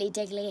silly,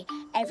 Diggly.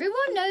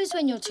 Everyone knows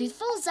when your tooth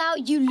falls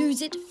out, you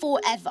lose it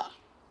forever.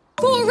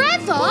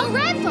 Forever?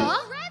 Forever?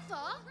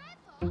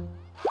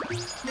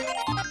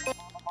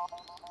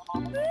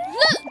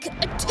 Look,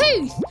 a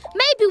tooth.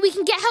 Maybe we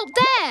can get help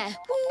there.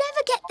 We'll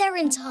never get there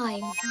in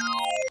time.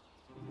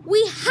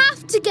 We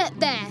have to get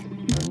there.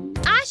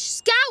 Ash,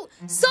 Scout,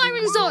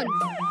 sirens on.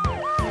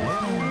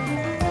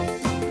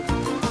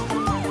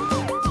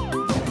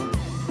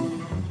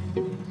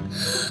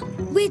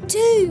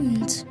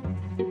 doomed.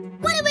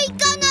 What are we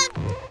gonna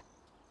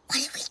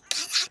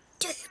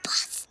do,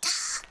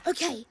 Buster?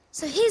 Okay,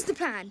 so here's the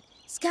plan.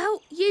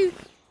 Scout.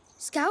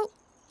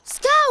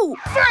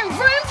 Vroom,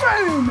 vroom,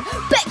 vroom!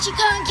 Bet you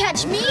can't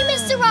catch me,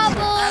 Mr.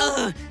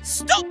 Rubble!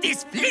 Stop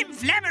this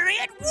flim-flammery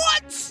at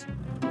once!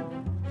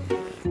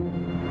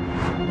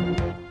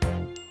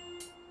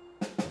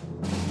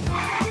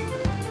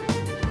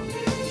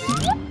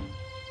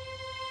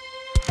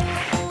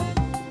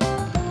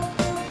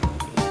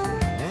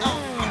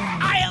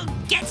 I'll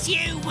get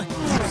you!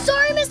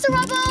 Sorry, Mr.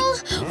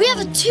 Rubble. We have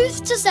a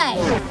tooth to say.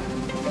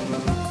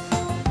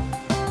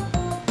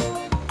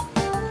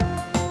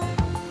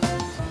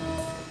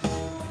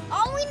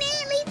 Are we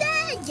nearly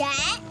there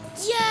yet?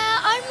 Yeah,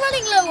 I'm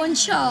running low on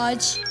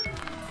charge.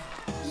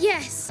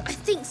 Yes, I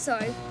think so.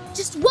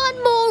 Just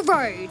one more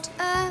road.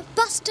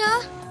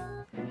 Buster?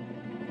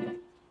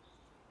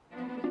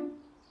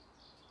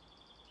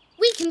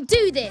 We can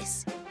do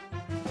this.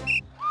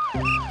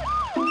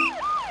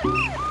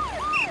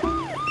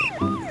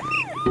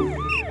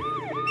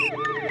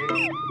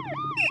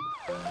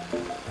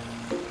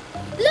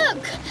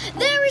 Look,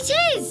 there it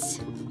is.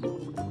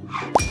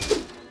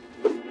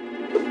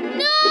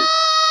 No!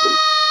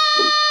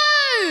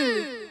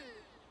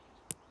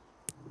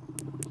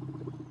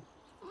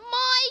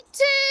 My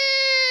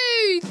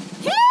tooth!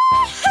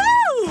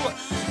 Yahoo!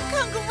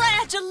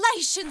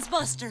 Congratulations,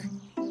 Buster.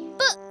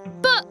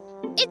 But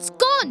it's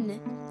gone.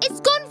 It's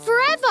gone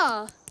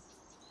forever.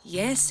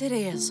 Yes, it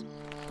is.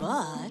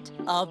 But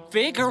a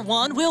bigger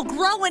one will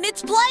grow in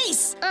its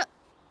place.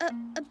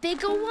 A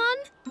bigger one?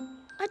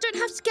 I don't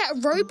have to get a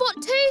robot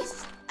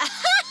tooth?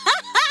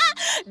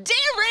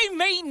 Dearie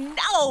me,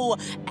 no!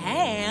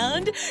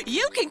 And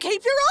you can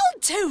keep your own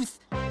tooth.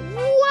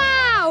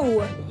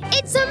 Wow!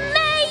 It's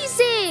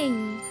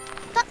amazing!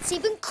 That's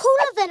even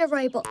cooler than a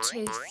robot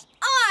tooth.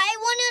 I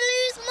want to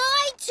lose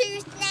my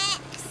tooth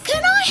next.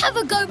 Can I have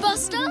a go,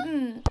 Buster?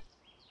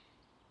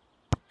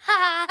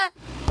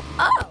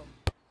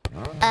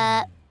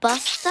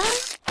 Buster?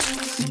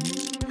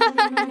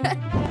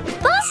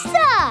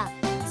 Buster!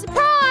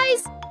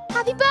 Surprise!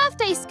 Happy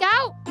birthday,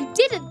 Scout! You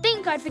didn't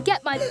think I'd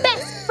forget my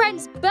best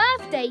friend's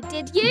birthday,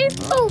 did you?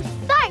 Oh,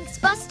 thanks,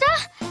 Buster.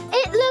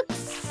 It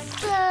looks,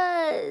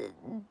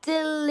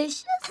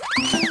 delicious.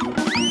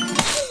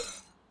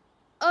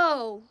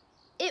 Oh,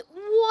 it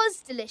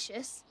was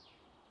delicious.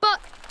 But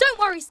don't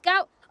worry,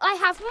 Scout. I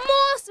have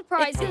more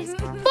surprises.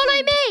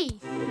 Follow me.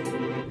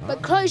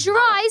 But close your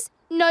eyes.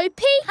 No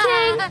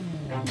peeking.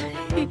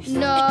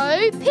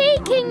 No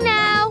peeking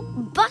now.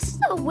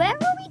 Buster, where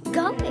are we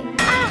going?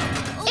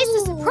 It's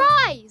a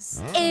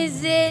surprise.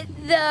 Is it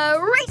the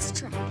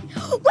racetrack?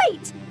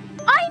 Wait,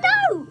 I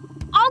know!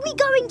 Are we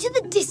going to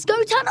the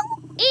disco tunnel?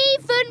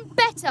 Even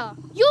better.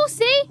 You'll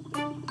see.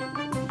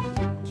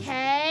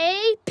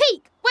 Okay,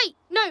 peek.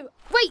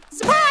 Wait,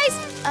 surprise!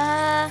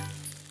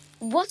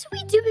 What are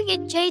we doing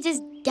in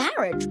Jada's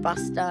garage,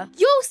 Buster?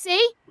 You'll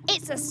see.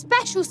 It's a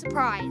special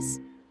surprise.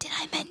 Did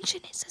I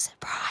mention it's a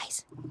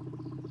surprise?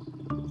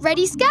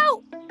 Ready,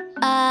 Scout?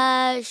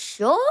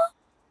 Sure?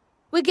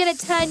 We're going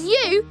to turn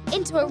you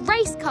into a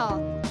race car.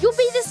 You'll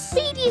be the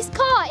speediest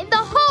car in the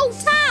whole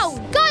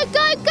town. Go,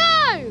 go,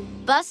 go!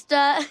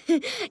 Buster,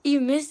 you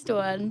missed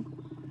one.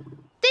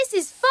 This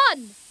is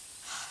fun.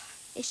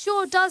 It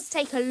sure does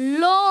take a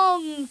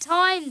long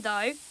time,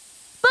 though.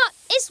 But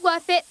it's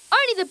worth it.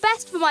 Only the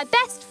best for my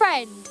best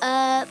friend.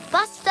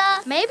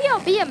 Buster. Maybe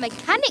I'll be a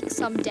mechanic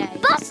someday.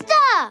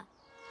 Buster!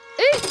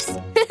 Oops.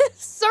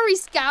 Sorry,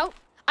 Scout.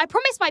 I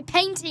promise my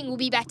painting will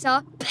be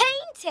better.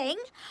 Painting?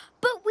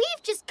 But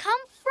we've just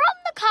come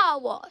from the car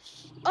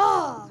wash.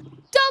 Oh,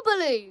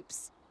 double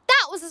oops.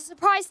 That was a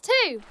surprise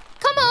too.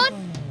 Come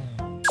on.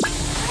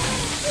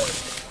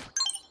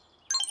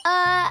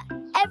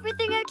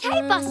 Everything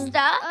okay,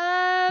 Buster?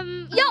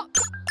 Yup.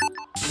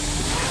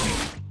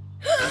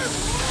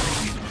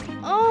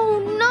 Oh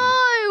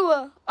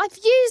no! I've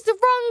used the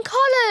wrong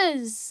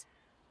colours.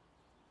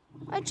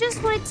 I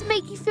just wanted to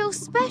make you feel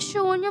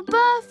special on your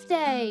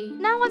birthday.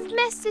 Now I've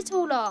messed it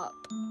all up.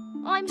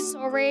 I'm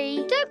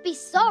sorry. Don't be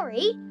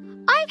sorry.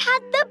 I've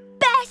had the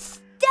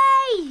best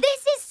day.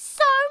 This is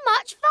so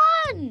much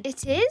fun.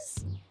 It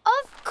is?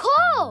 Of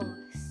course.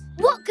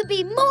 What could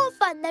be more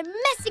fun than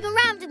messing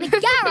around in the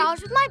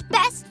garage with my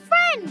best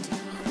friend?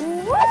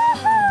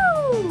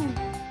 Woohoo!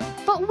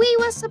 But we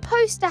were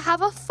supposed to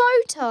have a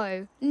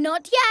photo.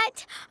 Not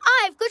yet.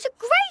 I've got a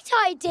great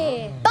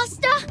idea.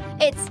 Buster,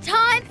 it's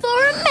time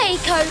for a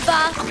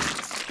makeover.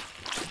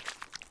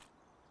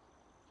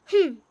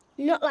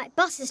 Not like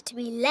buses to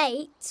be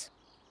late.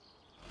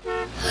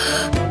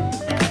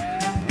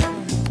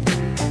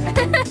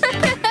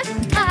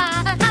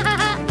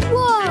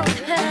 Whoa!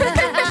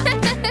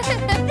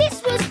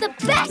 This was the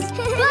best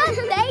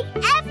birthday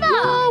ever!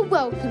 You're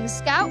welcome,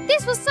 Scout.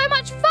 This was so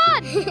much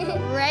fun.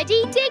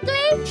 Ready,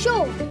 Diggly?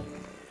 Sure.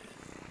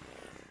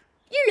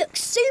 You look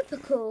super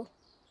cool.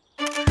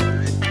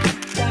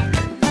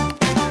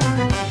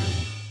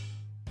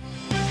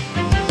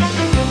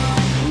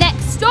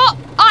 Next stop,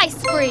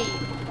 ice cream.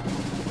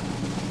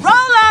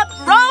 Roll up,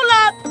 roll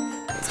up.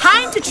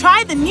 Time to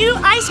try the new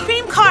ice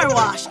cream car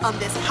wash on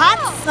this hot,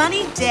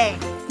 sunny day.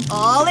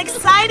 All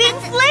exciting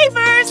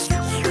flavors!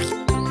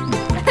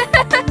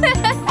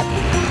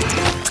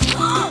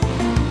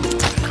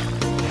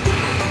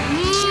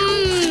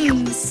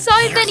 So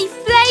many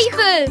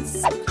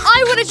flavors!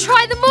 I want to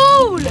try them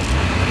all!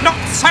 Not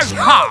so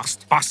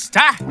fast,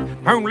 Buster.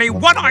 Only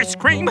one ice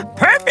cream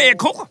per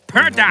vehicle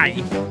per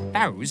day.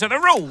 Those are the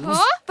rules.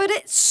 Huh? But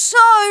it's so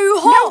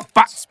hot. No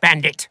buts,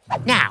 Bandit.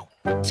 Now,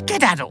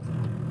 skedaddle.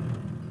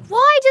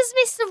 Why does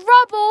Mr.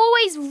 Rubble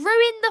always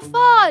ruin the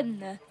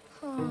fun?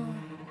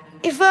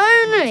 If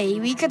only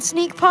we could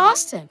sneak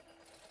past him.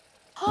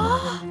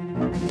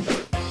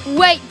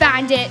 Wait,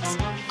 Bandit.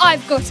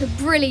 I've got a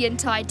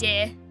brilliant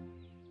idea.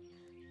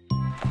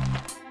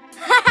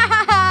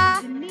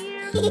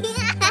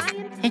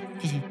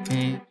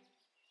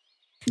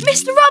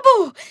 Mr.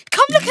 Rubble,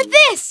 come look at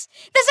this.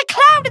 There's a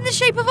cloud in the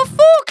shape of a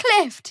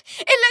forklift.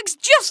 It looks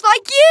just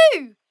like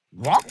you.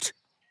 What?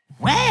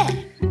 Where?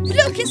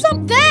 Look, it's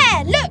up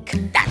there. Look.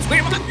 That's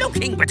where I'm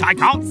looking, but I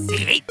can't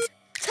see it.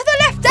 To the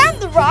left and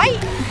the right.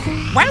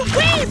 Well,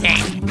 where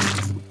then?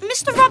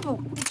 Mr. Rubble,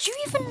 do you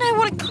even know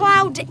what a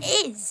cloud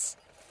is?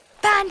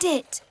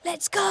 Bandit,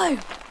 let's go.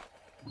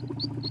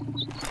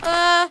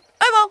 Oh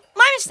well,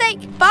 my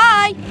mistake.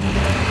 Bye.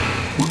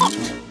 What?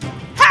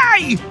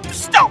 Hey!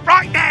 Stop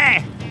right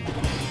there!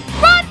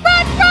 Run,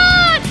 run,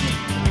 run!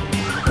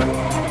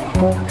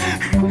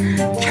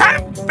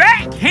 Come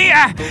back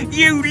here,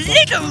 you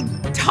little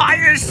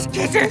tire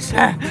skidders!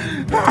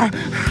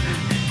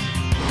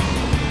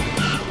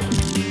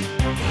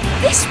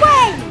 This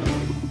way.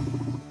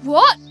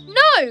 What?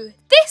 No,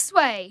 this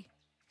way.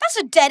 That's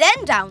a dead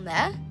end down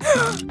there.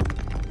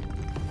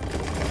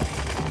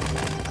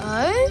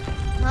 Oh?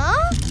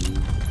 Huh?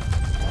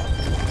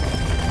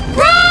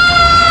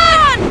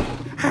 Run!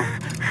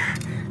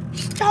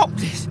 Stop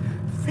this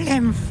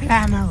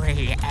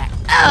flim-flammery.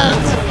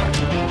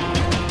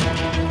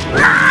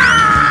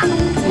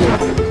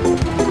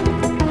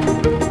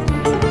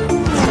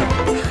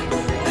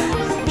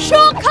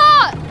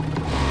 Shortcut!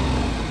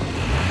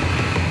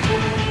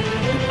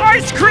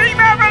 Ice cream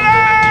avalanche!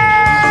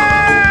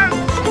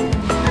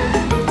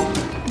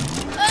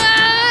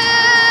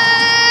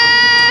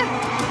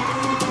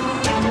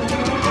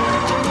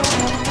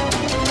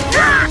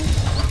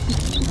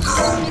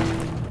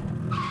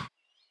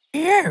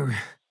 You.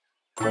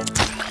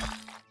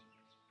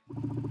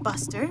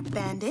 Buster,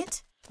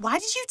 Bandit, why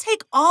did you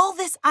take all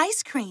this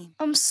ice cream?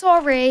 I'm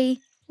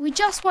sorry. We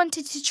just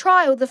wanted to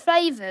try all the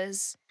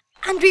flavors.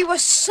 And we were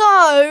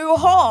so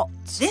hot.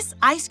 This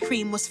ice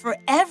cream was for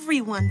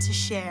everyone to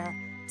share.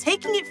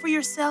 Taking it for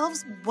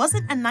yourselves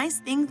wasn't a nice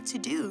thing to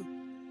do.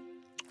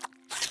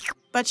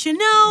 But you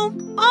know,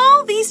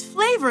 all these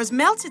flavors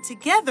melted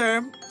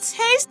together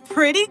taste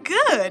pretty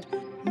good.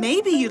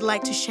 Maybe you'd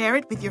like to share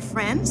it with your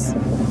friends?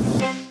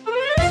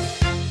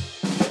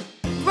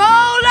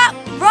 Roll up,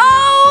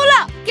 roll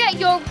up. Get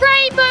your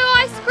rainbow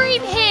ice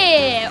cream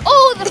here.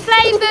 All the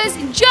flavors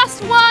in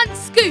just one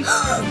scoop.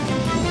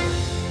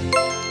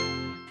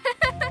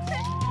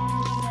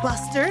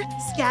 Buster,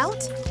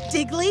 Scout,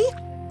 Diggly.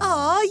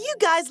 Aw, you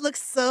guys look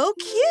so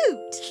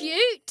cute.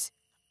 Cute?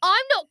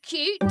 I'm not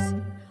cute.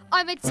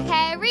 I'm a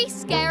terry,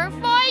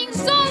 scarifying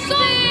zombie!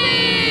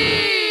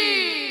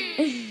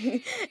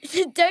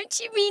 Don't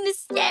you mean a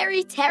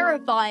scary,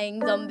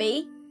 terrifying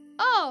zombie?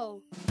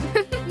 Oh.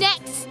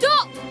 Next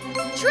stop,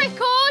 trick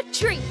or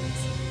treat.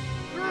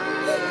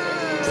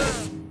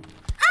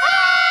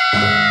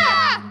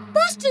 Ah!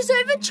 Buster's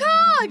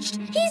overcharged.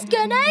 He's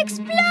gonna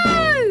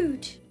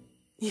explode.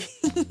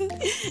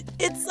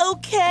 It's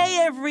okay,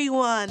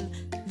 everyone.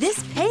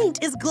 This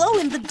paint is glow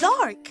in the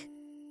dark.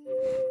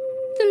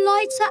 The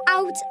lights are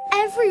out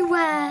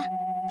everywhere.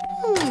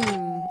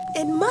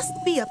 It must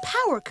be a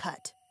power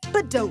cut.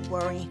 But don't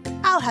worry,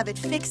 I'll have it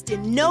fixed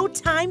in no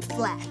time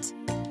flat.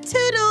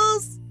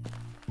 Toodles!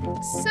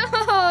 So,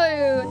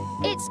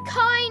 it's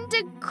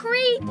kinda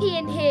creepy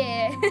in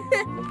here.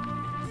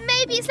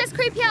 Maybe it's less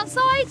creepy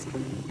outside?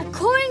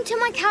 According to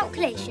my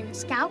calculations,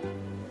 Scout,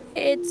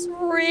 it's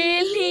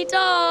really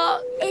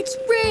dark. It's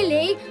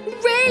really,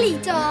 really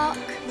dark.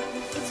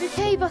 It's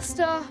okay,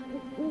 Buster.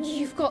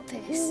 You've got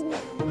this.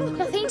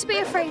 Nothing to be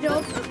afraid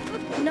of.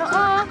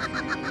 Nuh-uh.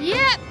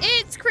 Yep,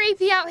 it's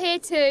creepy out here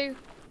too.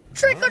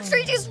 Trick or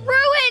treat is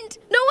ruined.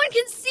 No one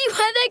can see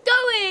where they're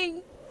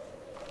going.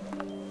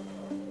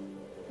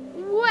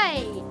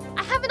 Wait,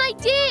 I have an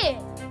idea.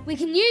 We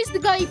can use the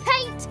glowy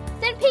paint,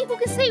 then people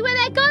can see where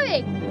they're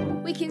going.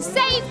 We can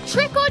save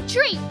trick or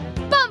treat,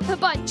 bumper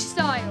bunch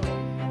style.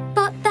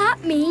 But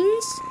that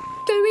means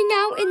going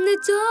out in the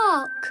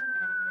dark.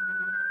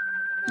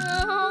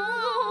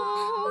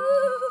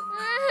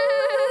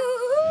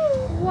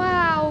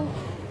 Wow,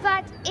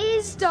 that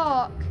is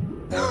dark.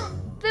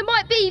 There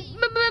might be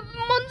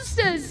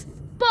monsters,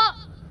 but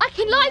I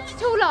can light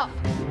it all up.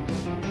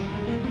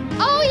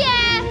 Oh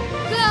yeah,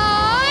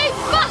 Glow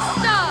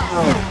Buster!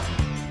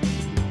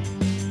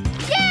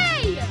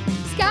 Yay!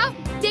 Scout,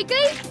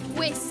 Diggly,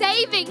 we're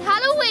saving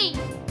Halloween.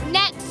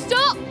 Next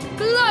stop,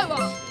 Glow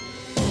Up.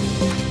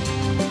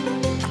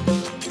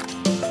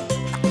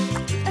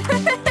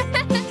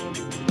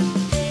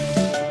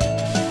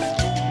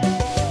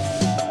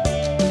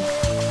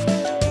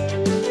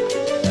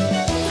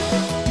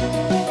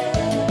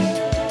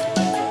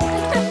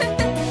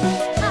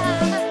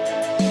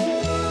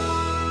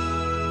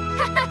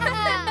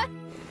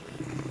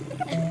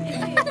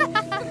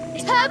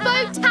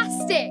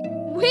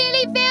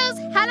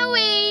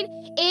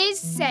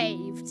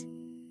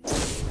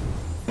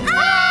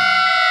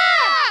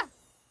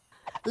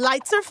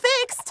 Lights are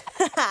fixed.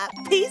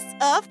 Piece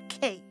of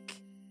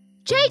cake.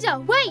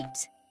 Jada,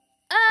 wait!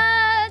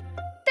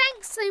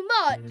 Thanks so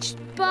much,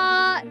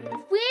 but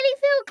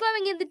Wheelieville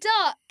glowing in the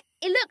dark,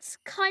 it looks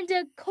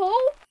kinda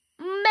cool.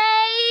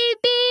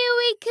 Maybe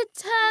we could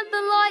turn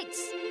the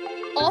lights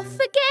off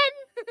again?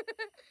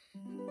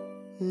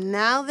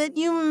 Now that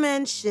you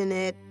mention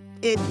it,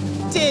 it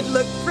did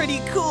look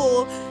pretty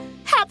cool.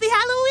 Happy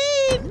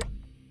Halloween!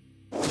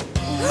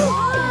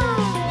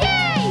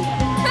 Yay!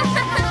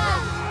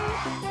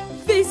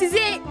 This is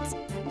it!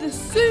 The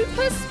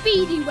Super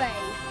Speedy Way.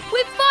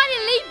 We're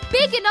finally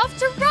big enough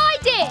to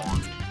ride it!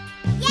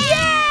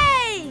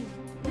 Yay!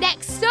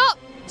 Next stop,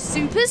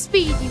 Super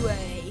Speedy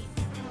Way.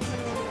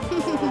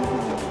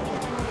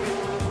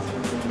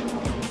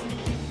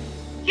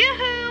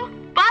 Yoo-hoo!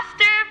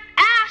 Buster,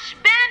 Ash,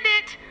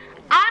 Bandit!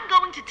 I'm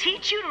going to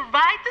teach you to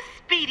ride the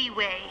Speedy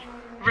Way.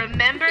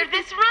 Remember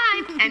this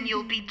rhyme and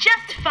you'll be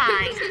just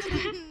fine.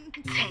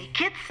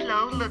 Take it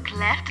slow, look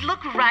left,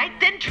 look right,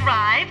 then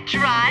drive,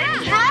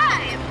 drive,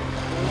 drive!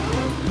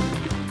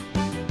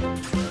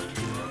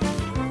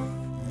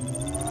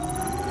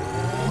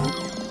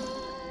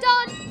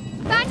 Done!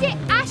 Bandit,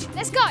 Ash,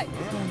 let's go!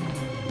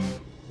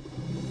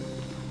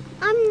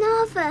 I'm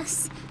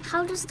nervous.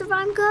 How does the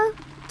rhyme go?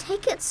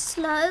 Take it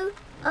slow.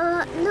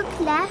 Look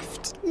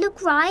left,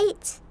 look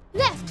right.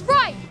 Left,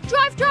 right,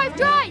 drive, drive,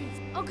 drive!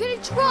 I'm gonna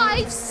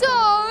drive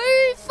so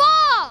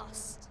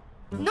fast!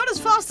 Not as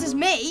fast as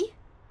me.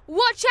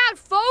 Watch out,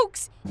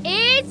 folks!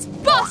 It's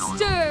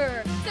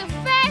Buster! The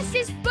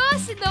fastest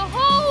bus in the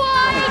whole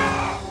wide...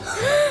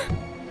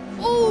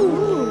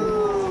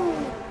 Ooh!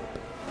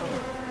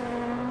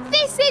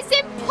 This is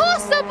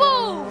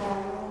impossible!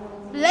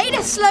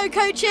 Later, slow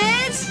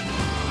coaches.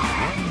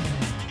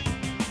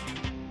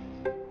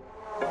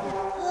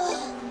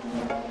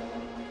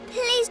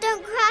 Please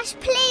don't crash,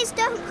 please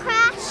don't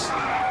crash.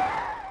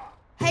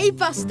 Hey,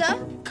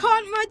 Buster,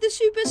 can't ride the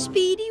Super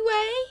Speedy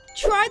Way?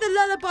 Try the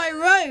Lullaby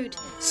Road.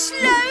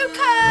 Slow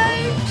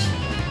coach!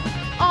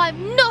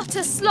 I'm not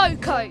a slow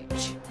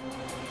coach.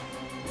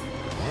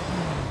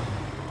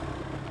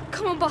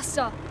 Come on,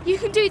 Buster. You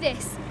can do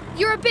this.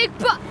 You're a big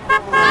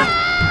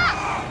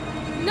Ah!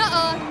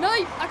 Nuh-uh. No,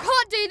 I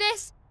can't do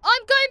this.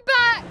 I'm going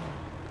back.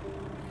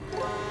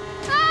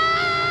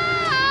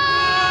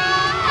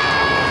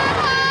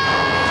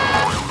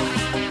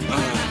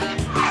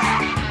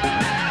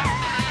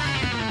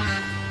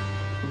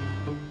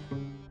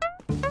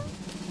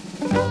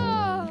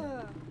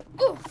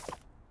 Oof.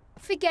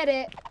 Forget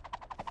it.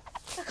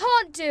 I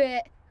can't do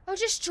it. I'll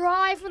just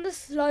drive on the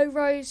slow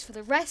roads for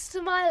the rest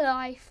of my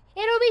life.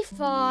 It'll be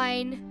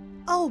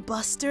fine. Oh,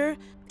 Buster,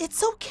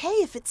 it's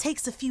okay if it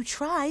takes a few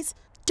tries.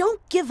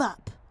 Don't give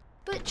up.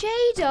 But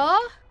Jada...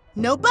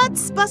 No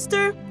buts,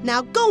 Buster.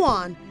 Now go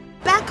on.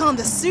 Back on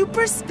the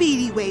Super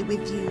Speedy Way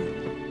with you.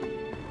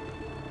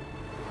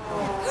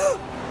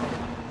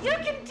 You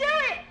can do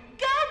it!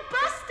 Go,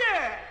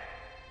 Buster!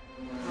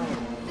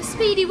 The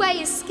Speedy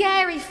Way is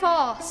scary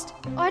fast.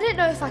 I don't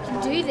know if I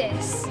can do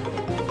this.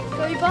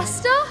 Go,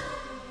 Buster.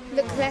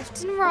 Look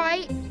left and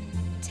right.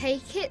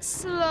 Take it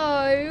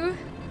slow.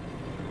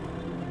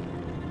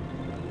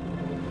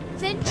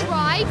 Then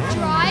drive,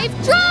 drive,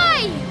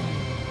 drive!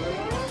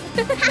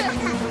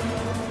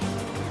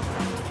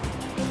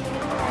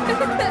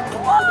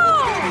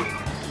 Whoa!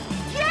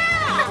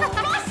 Yeah!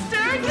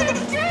 Buster, you're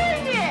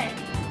doing it!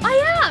 I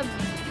am!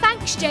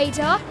 Thanks,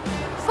 Jada.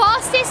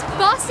 Fastest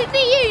bus in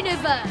the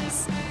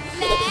universe.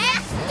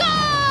 Let's go!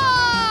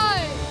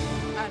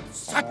 And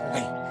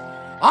suddenly,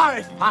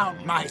 I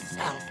found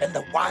myself in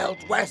the Wild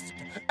West.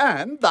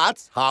 And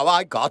that's how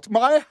I got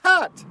my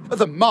hat.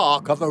 The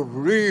mark of a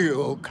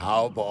real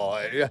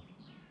cowboy.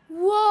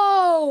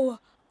 Whoa!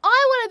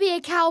 I want to be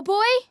a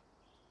cowboy.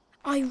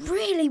 I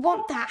really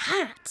want that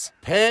hat.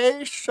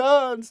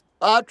 Patience.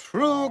 A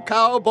true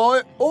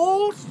cowboy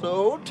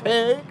also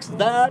takes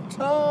their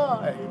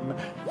time.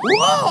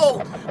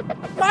 Whoa!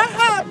 My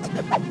hat!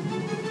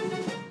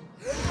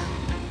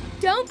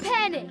 Don't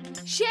panic.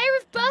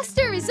 Sheriff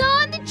Buster is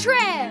on the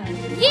trail.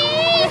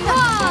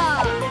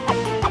 Yeehaw!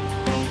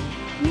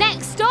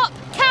 Next stop,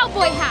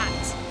 cowboy hat.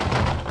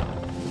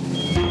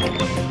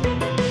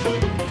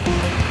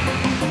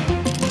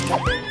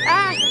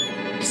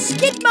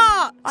 Skid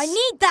mark! I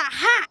need that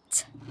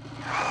hat.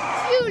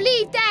 You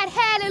leave that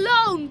hat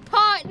alone,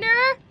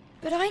 partner.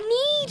 But I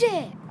need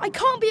it. I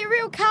can't be a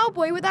real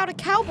cowboy without a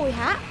cowboy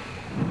hat.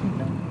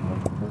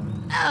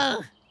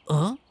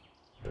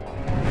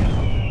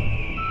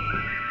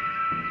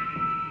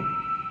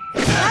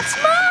 That's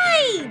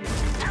mine!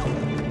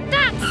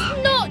 That's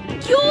not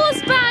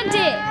yours,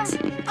 Bandit.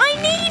 I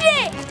need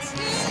it!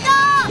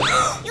 Stop!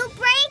 You'll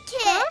break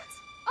it.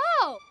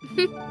 Oh,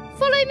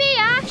 follow me,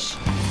 Ash.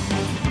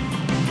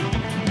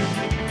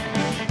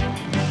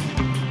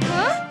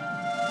 Huh?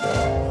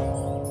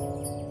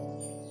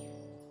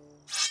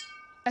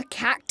 A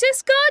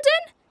cactus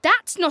garden?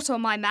 That's not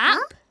on my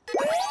map.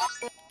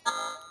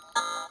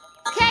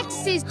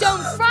 Cactuses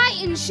don't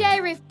frighten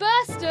Sheriff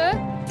Buster.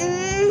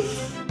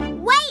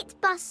 Wait,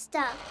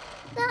 Buster.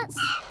 That's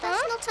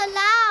not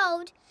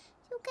allowed.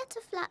 You'll get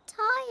a flat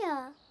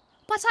tire.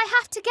 But I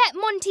have to get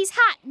Monty's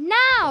hat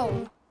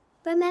now.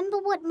 Remember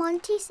what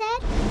Monty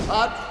said?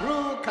 A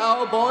true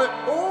cowboy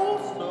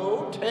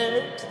also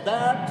takes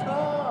their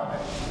time.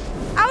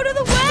 Out of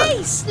the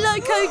way, slow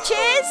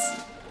coaches!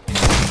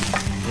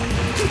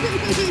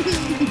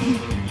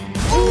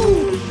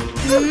 Ooh!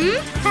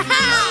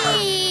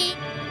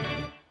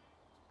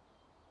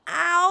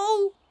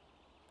 Ow!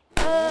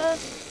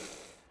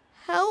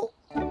 Help?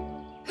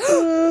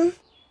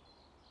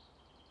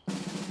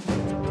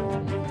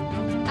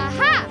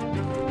 Aha!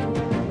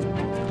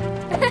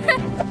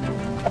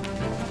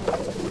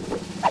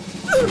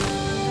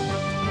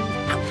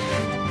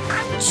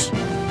 Ouch!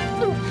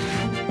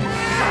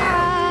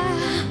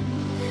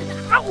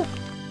 Ow!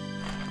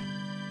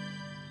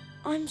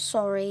 I'm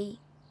sorry.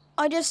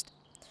 I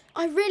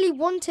really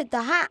wanted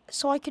the hat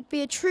so I could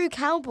be a true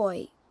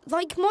cowboy,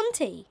 like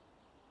Monty.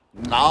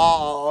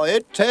 No,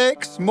 it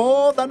takes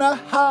more than a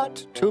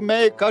hat to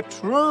make a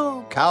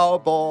true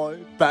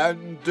cowboy,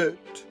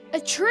 Bandit. A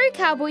true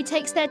cowboy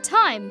takes their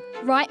time,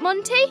 right,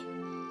 Monty?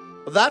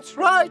 That's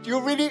right, you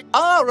really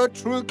are a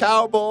true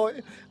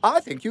cowboy. I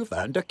think you've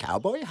earned a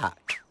cowboy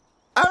hat.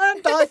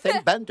 And I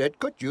think Bandit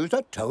could use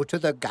a tow to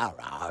the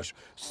garage.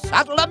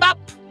 Saddle him up,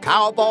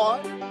 cowboy.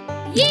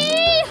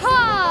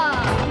 Yee-haw!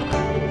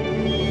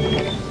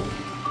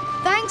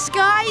 Thanks,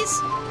 guys.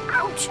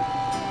 Ouch!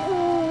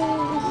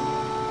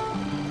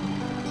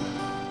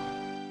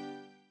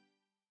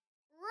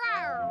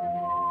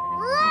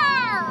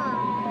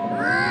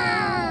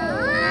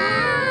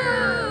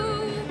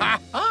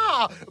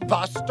 Ha-ha!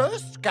 Buster,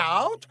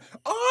 Scout,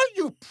 are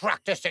you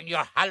practicing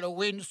your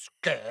Halloween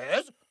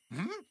scares?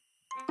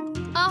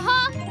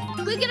 Uh-huh.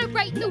 We're gonna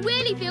break the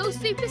Wheelieville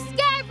Super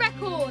Scare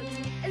record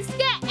and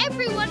scare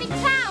everyone in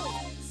town.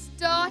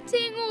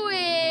 Starting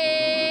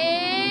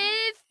with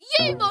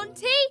you,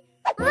 Monty.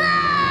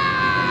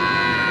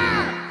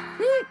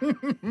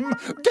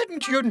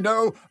 Didn't you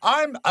know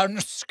I'm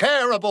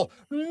unscarable?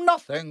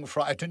 Nothing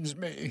frightens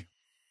me.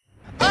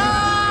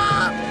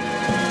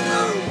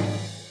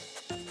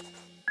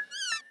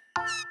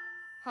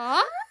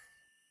 Huh?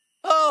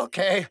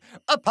 Okay,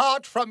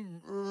 apart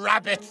from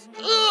rabbits.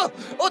 Ugh,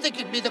 oh, they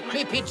give me the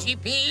creepy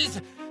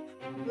cheepies.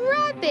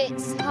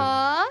 Rabbits,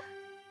 huh?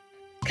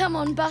 Come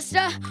on,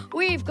 Buster.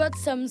 We've got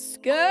some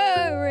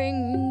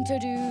scaring to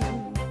do.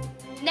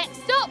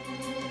 Next stop,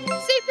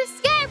 Super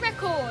Scare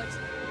record.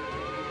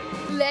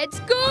 Let's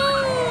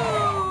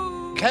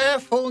go!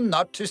 Careful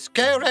not to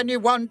scare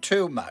anyone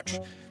too much.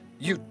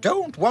 You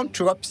don't want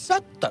to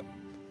upset them.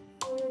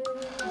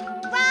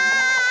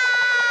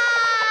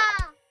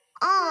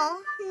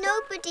 Oh,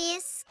 nobody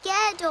is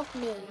scared of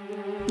me.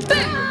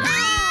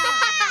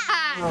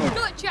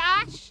 Gotcha,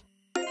 Ash.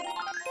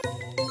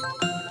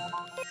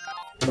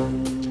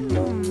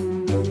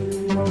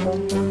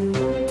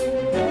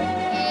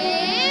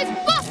 Here's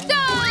Buster!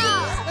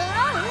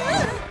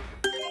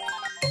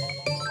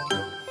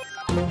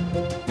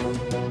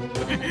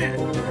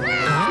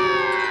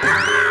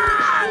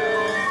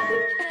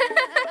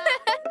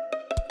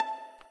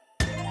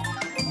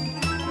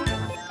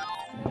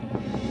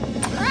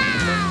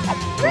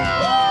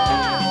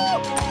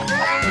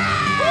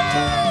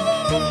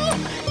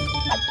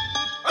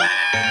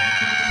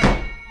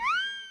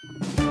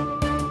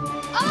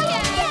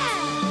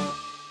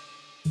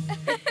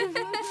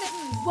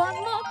 One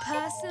more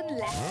person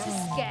left to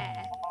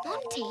scare.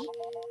 Monty?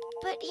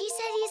 But he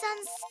said he's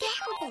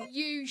unscarable.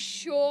 You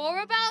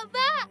sure about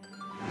that?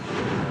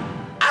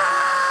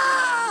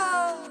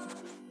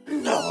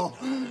 No,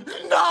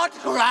 not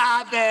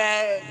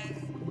rabbit.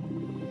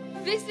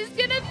 This is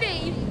gonna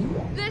be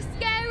the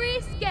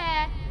scariest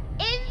scare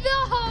in the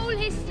whole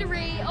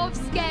history of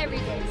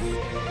scariness.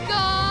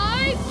 Go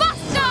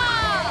Buster!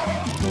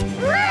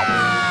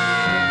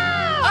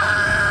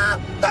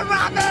 The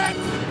rabbit!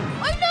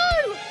 Oh no!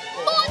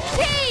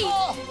 Monty!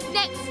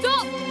 Next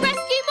stop,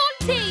 rescue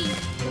Monty!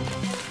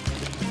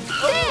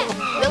 There!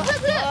 Look!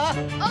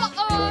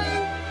 Uh-oh!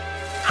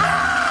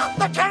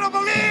 The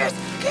terrible ears!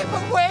 Keep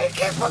away,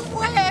 keep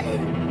away!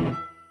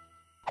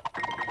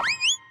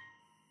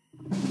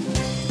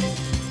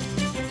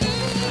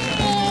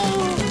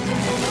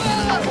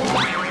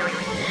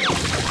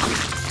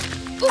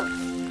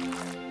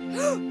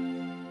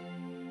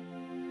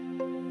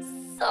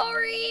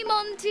 Sorry,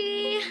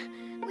 Monty.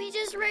 We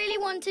just really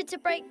wanted to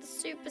break the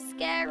Super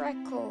Scare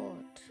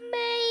record.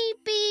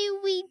 Maybe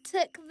we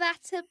took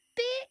that a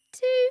bit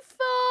too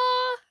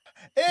far.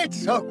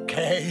 It's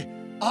okay.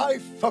 I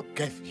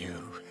forgive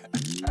you.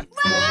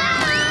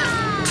 Yeah!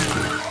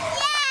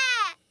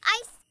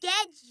 I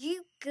scared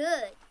you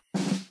good.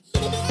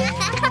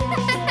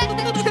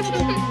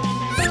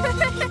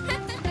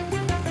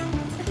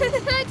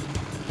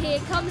 Here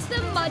comes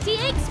the Muddy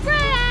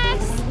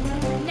Express.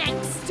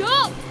 Next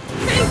stop,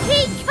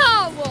 Cookie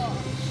Car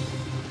Wash.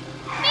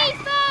 Me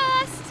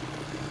first.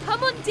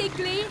 Come on,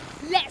 Diggly.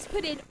 Let's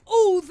put in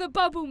all the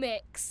bubble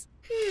mix.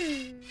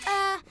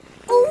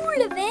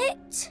 All of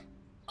it?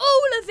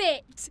 All of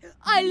it.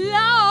 I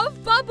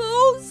love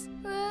bubbles.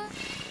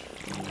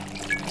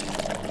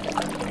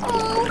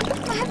 Oh,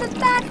 I have a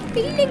bad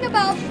feeling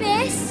about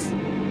this.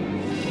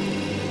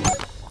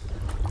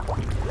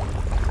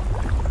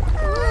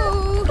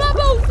 Oh,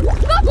 bubbles!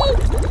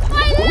 Bubbles!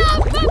 I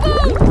love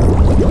bubbles!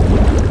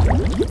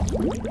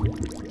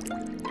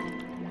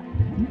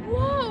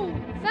 Whoa!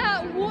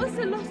 That was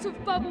a lot of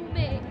bubble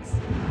mix.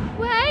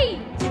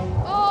 Wait!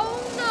 Oh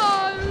no!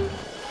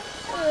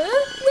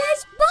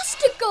 Where's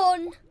Buster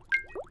gone?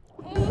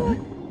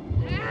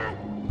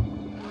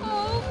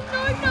 Oh,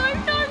 no, no,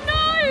 no,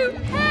 no!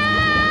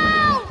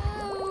 Help!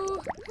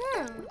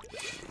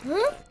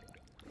 Huh?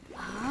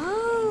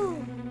 Oh.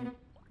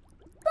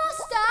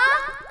 Buster,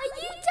 are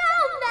you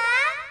down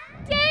there?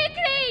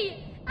 Diggly!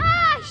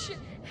 Ash!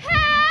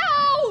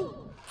 Help!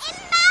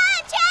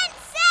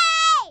 Emergency!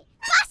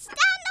 Bust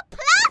down the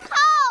plug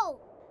hole!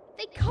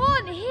 They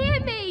can't hear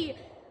me!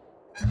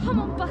 Come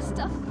on,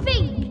 Buster,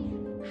 think!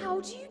 How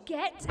do you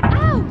get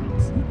out?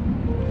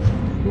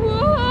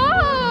 Whoa!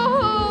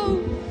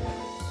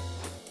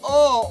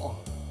 Oh,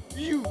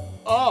 you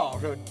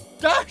are a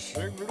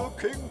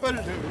dashing-looking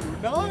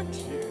balloon, aren't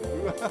you?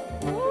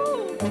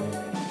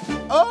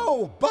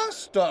 Oh,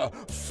 Buster,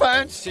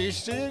 fancy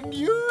seeing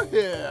you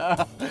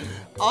here.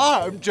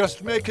 I'm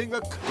just making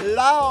a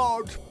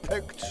cloud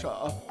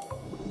picture.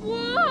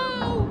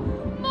 Whoa!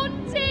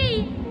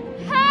 Monty!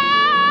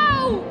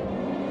 Help!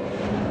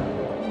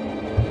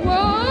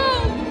 Whoa!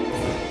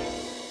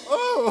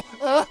 Oh,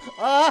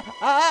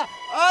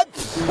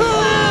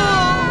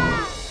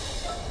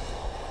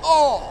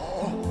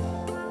 oh,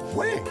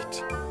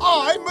 wait,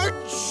 I'm a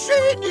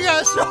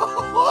genius! Don't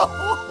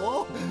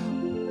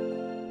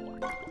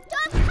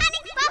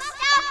panic,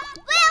 Buster!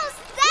 We'll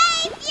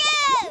save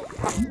you!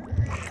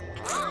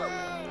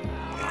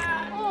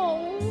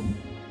 Oh.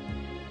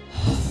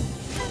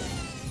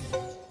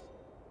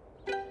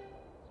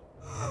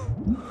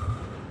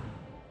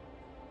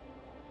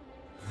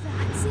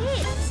 That's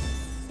it.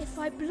 If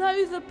I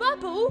blow the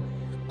bubble,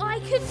 I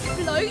can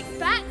float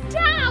back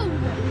down.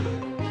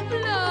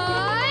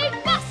 Fly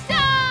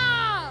Buster!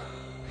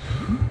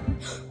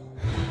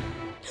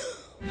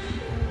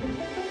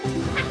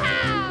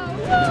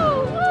 Woo,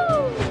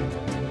 woo.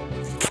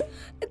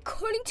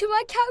 According to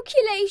my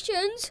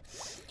calculations,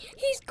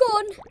 he's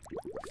gone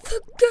for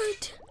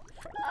good.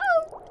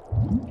 Oh,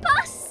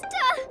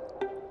 Buster!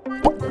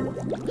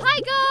 Hi,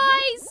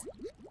 guys!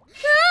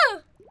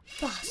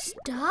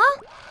 Buster?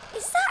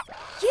 Is that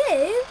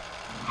you?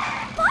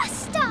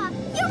 Buster,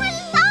 you're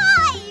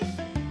alive!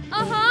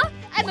 Uh-huh,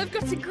 and I've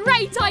got a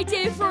great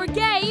idea for a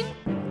game.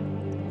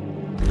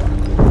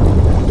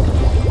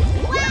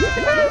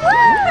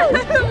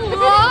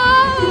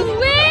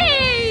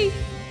 Whoa-wee!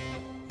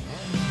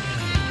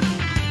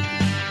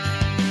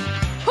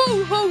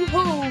 Ho, ho,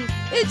 ho!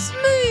 It's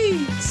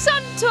me,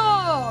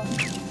 Santa!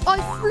 I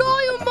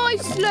fly on my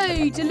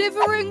sleigh,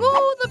 delivering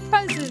all the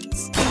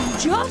presents in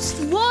just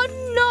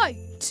one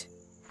night.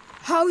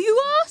 How, you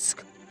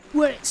ask?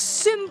 Well, it's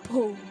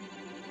simple.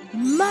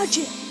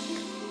 Magic.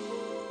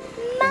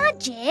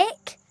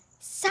 Magic?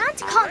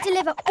 Santa can't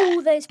deliver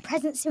all those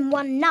presents in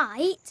one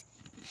night.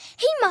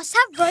 He must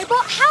have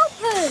robot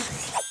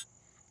helpers.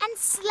 And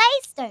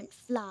sleighs don't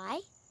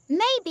fly.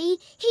 Maybe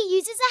he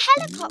uses a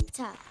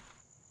helicopter.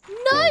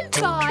 No,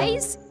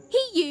 guys,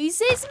 he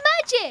uses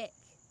magic.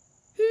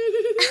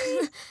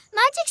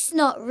 Magic's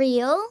not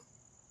real.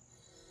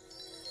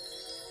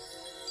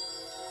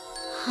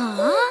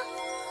 Huh?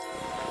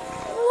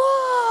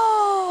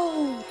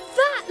 Whoa!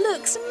 That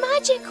looks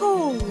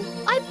magical.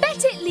 I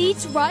bet it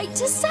leads right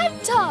to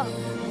Santa.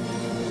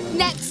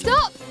 Next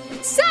stop,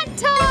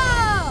 Santa!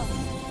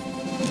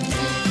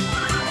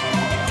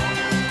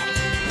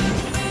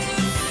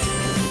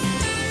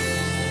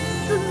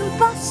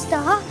 Buster,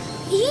 are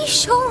you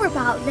sure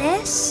about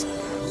this?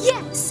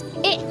 Yes,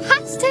 it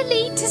has to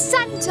lead to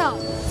Santa.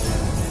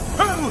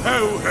 Ho,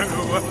 ho, ho!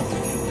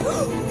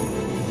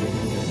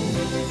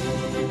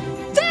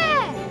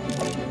 There!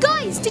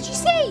 Guys, did you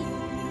see?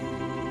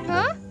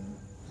 Huh?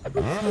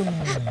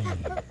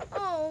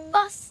 Oh,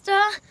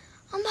 Buster,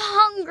 I'm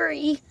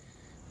hungry.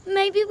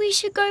 Maybe we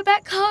should go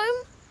back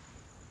home?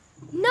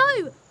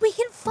 No, we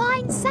can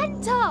find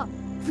Santa.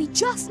 We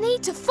just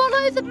need to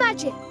follow the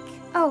magic.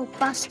 Oh,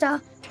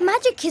 Buster,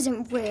 magic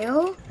isn't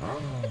real.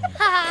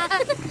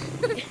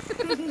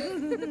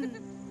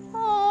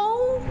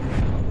 Oh,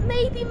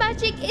 maybe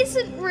magic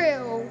isn't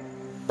real.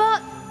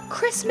 But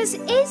Christmas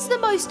is the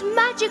most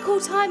magical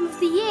time of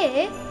the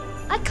year.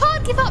 I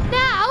can't give up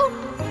now.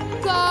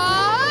 Go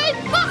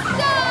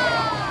Buster!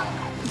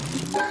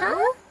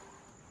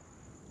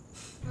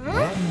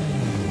 Huh?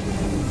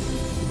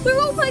 We're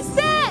almost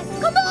there.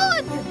 Come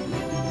on!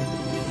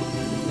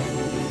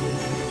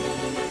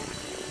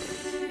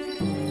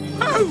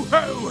 Ho,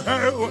 ho,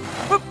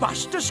 ho!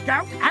 Buster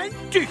Scout and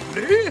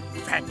Diddley,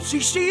 fancy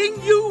seeing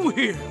you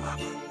here.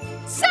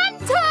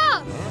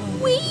 Santa!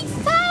 We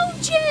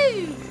found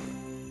you!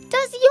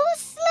 Does your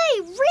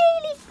sleigh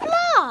really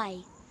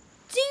fly?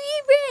 Do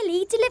you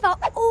really deliver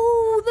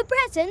all the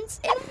presents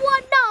in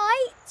one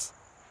night?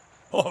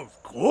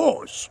 Of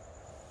course.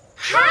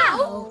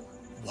 How?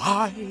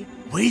 Why,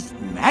 with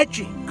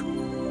magic.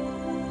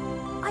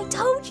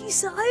 told you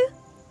so.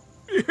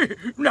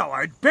 Now,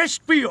 I'd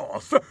best be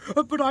off,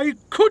 but I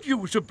could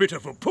use a bit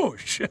of a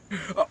push.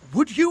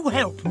 Would you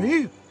help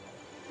me?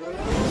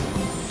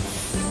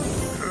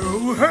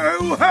 Ho,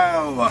 ho,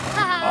 ho!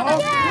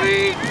 Off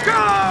we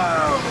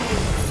go!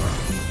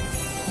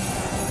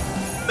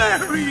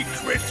 Merry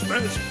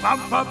Christmas,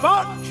 Bumper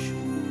Bunch!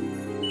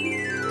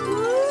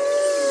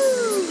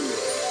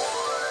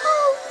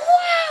 Oh,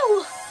 wow!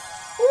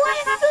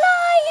 We're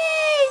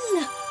flying!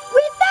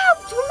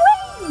 Without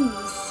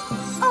wings!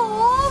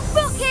 Oh,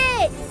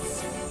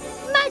 rockets!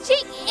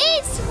 Magic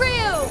is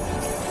real!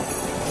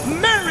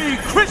 Merry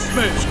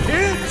Christmas,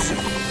 kids!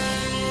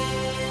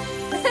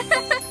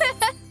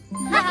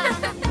 I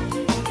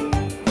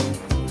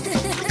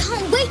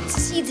can't wait to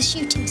see the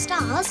shooting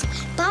stars.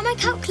 By my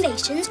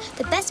calculations,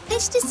 the best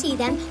place to see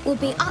them will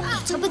be up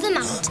the top of the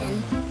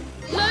mountain.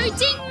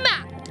 Loading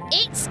map!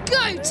 It's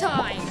go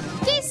time!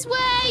 This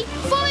way!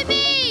 Follow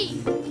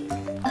me!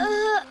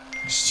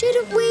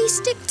 Shouldn't we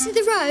stick to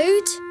the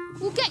road?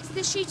 We'll get to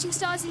the shooting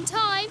stars in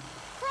time.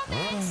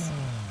 Promise!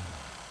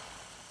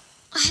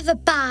 I have a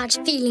bad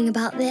feeling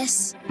about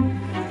this.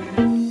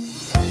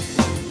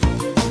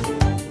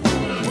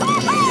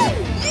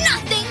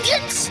 Nothing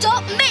can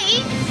stop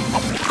me!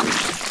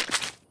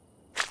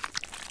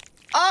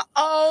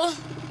 Uh-oh.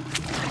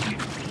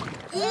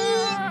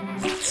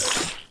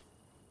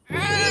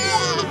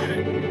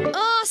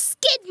 Oh,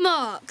 skid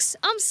marks!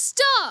 I'm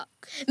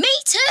stuck! Me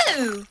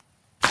too!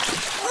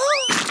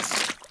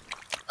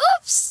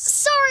 Oops!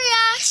 Sorry,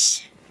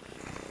 Ash!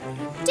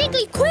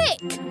 Diggly,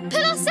 quick!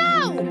 Pull us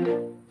out!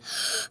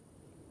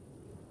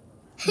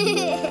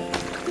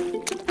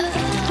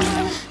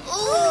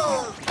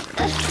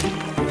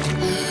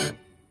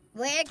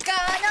 We're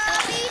gonna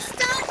be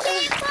stuck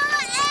here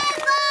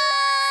forever!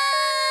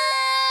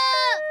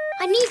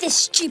 I knew this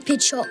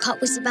stupid shortcut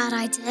was a bad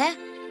idea.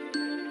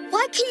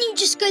 Why couldn't you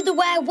just go the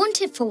way I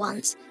wanted for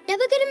once?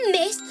 Never gonna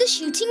miss the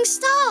shooting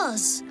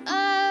stars.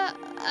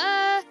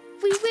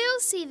 We will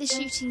see the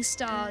shooting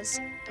stars.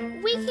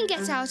 We can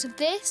get out of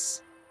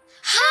this.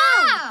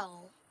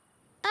 How?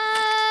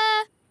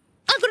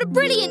 I've got a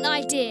brilliant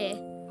idea.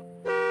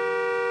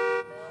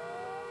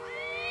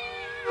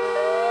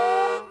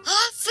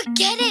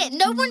 Forget it!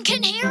 No one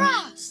can hear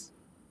us!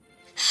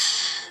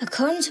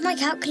 According to my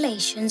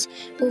calculations,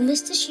 we'll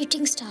miss the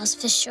shooting stars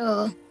for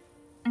sure.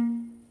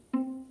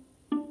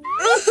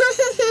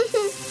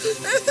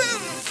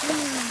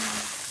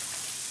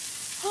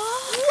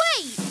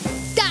 Wait!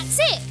 That's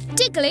it!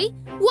 Diggly,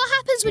 what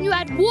happens when you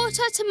add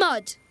water to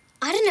mud?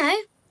 I don't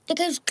know. It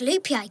goes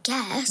gloopy, I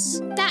guess.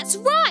 That's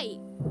right!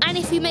 And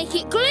if you make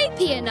it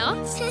gloopy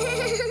enough...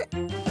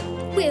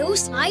 we'll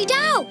slide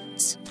out.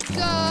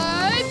 Go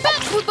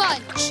Bumper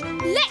Bunch!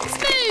 Let's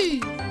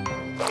move!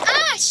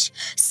 Ash!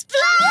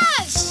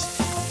 Splash!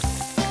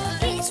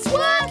 It's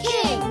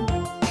working!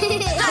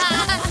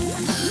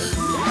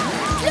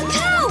 Look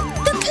out!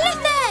 The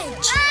cliff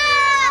edge!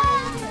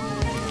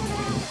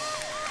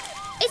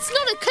 It's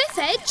not a cliff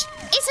edge,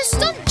 it's a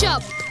stunt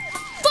jump.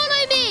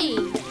 Follow me!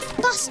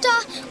 Buster,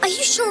 are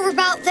you sure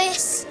about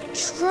this?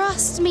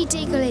 Trust me,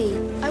 Diggly.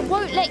 I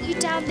won't let you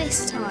down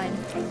this time.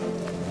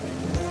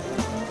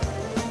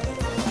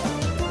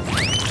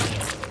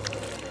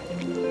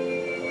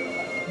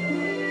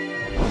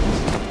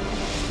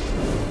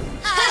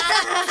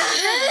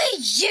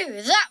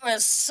 You, that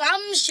was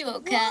some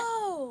shortcut.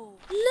 Whoa!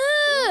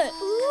 Look!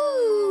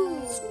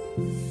 Ooh.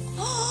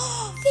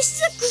 This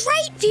is a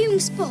great viewing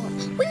spot.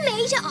 We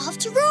made it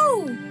after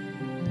all.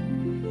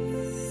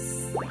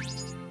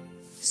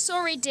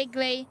 Sorry,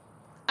 Diggly.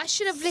 I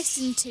should have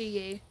listened to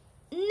you.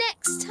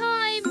 Next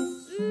time,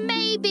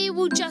 maybe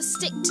we'll just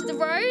stick to the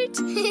road.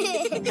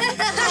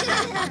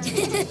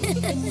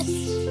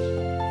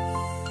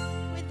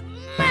 With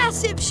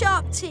massive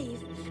sharp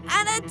teeth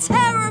and a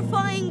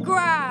terrifying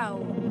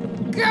growl.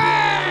 There's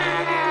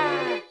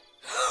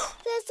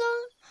a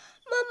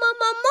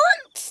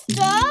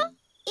monster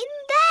in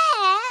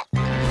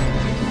there.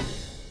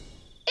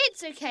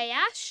 It's okay,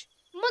 Ash.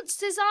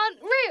 Monsters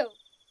aren't real.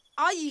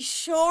 Are you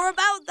sure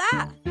about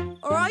that?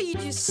 Or are you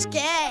just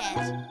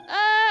scared?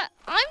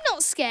 I'm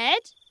not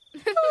scared.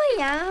 I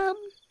am.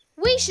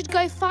 We should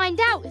go find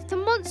out if the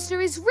monster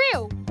is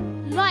real,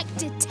 like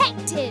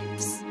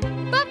detectives.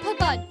 Bumper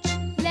Bunch,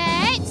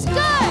 let's go!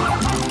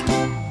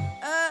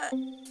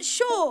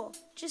 Sure.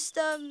 Just,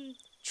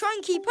 try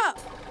and keep up.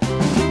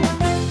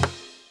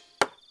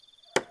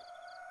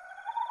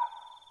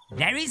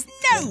 There is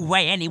no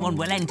way anyone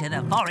will enter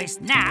the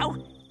forest now.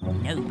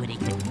 Nobody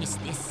could miss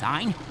this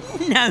sign.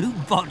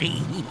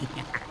 Nobody.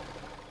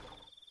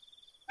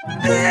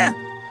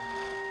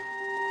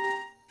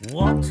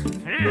 What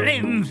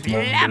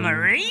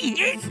flim-flammery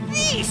is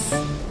this?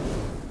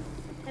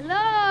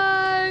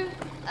 Hello?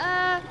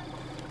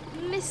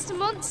 Mr.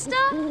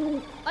 Monster?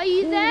 Are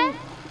you there?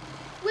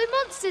 We're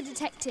monster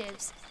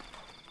detectives.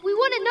 We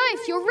want to know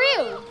if you're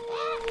real.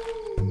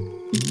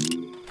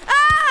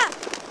 Ah!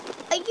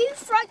 Are you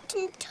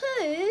frightened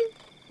too?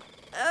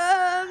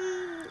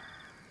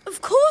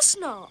 Of course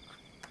not.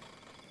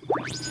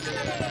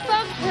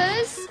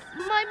 Bumpers,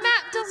 my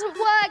map doesn't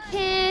work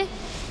here.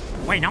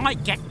 When I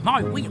get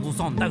my wheels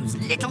on those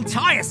little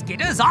tyre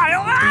skidders,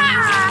 I'll...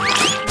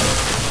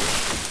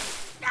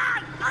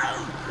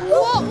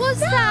 What was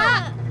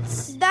that?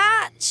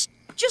 That's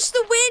just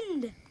the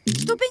wind.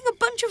 Stopping a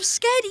bunch of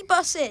scaredy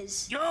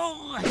buses.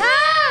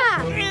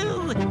 Ah!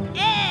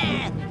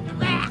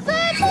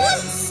 The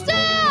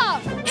monster!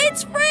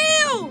 It's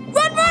real!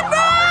 Run, run,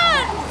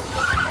 run!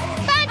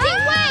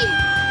 Bandit, wait!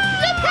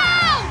 Look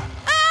out!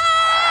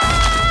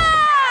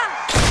 Ah!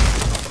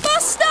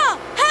 Buster,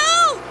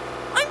 help!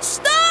 I'm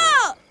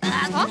stuck!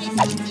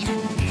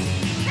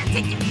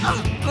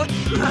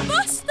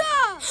 Buster!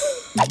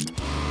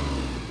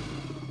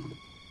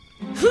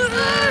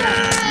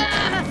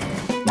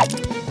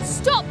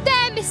 Stop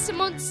there, Mr.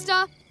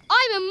 Monster.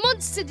 I'm a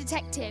monster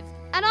detective,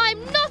 and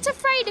I'm not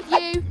afraid of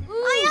you.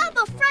 I am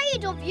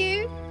afraid of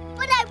you,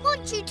 but I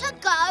want you to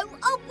go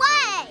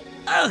away.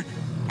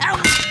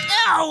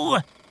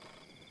 Ow!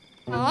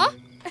 Huh?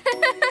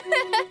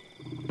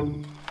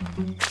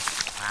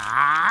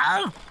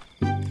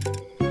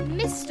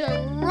 Mr.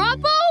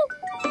 Rubble?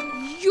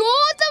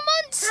 You're the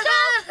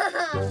monster?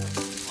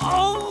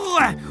 Oh,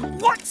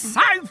 what's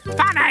so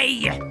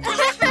funny?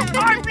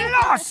 I'm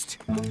lost!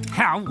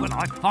 How will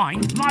I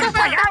find my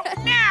way out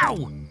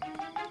now?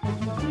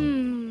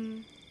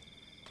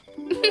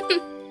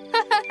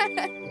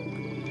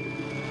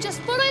 Just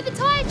follow the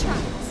tyre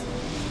tracks.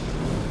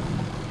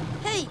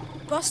 Hey,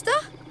 Buster.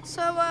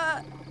 So,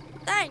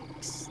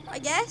 thanks, I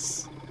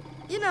guess.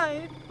 You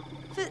know,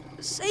 for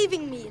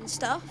saving me and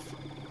stuff.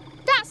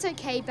 That's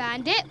okay,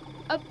 Bandit.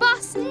 A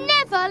bus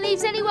never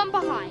leaves anyone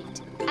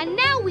behind. And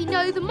now we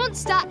know the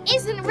monster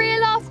isn't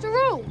real after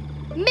all.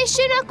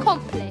 Mission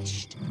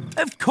accomplished.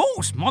 Of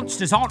course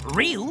monsters aren't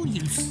real,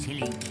 you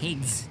silly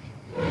kids.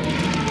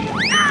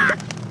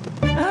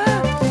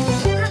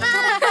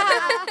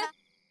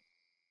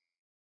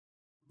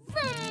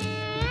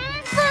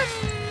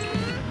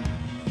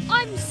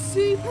 I'm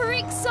super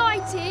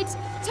excited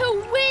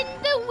to win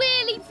the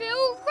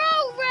Wheelieville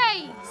roll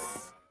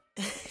race.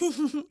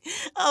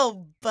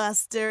 Oh,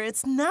 Buster,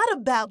 it's not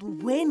about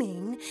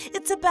winning.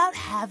 It's about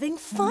having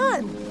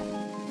fun.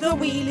 The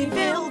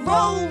Wheelieville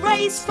roll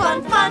race,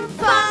 fun, fun,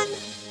 fun.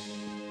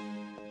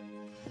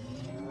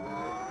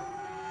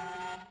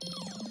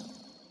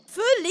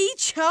 Fully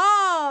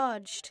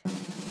charged.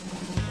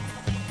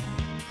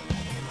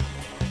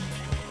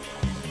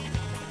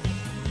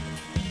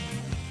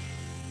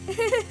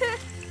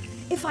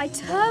 If I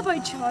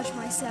turbocharge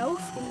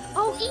myself,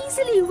 I'll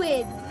easily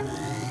win.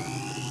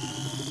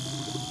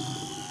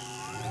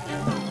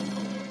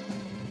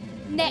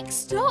 Next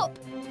stop,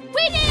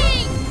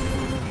 winning!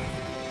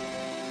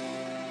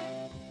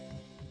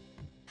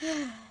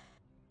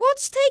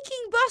 What's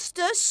taking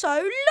Buster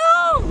so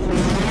long?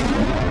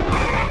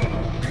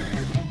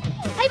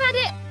 Hey,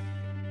 Bandit!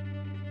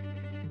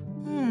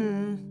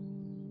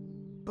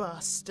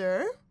 Buster,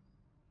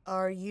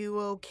 are you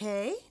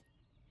okay?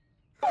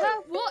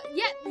 What?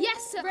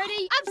 Yes, sir.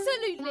 Ready?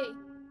 Absolutely.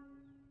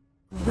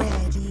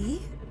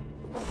 Ready,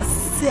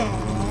 set,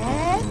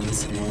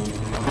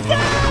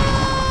 go!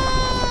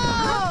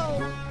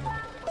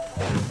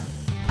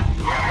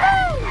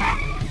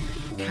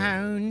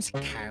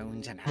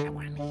 Cones, another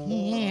one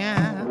here.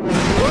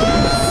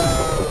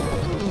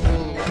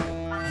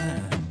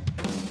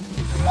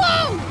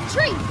 Whoa!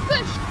 Tree,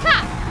 bush,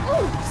 cat.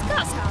 Oh,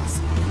 Scout's house.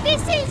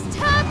 This is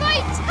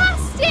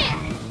turbo-tastic!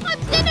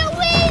 I'm gonna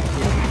win!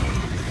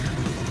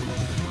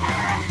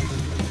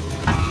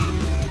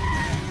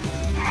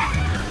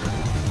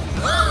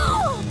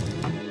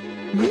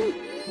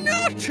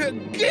 Not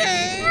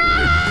again!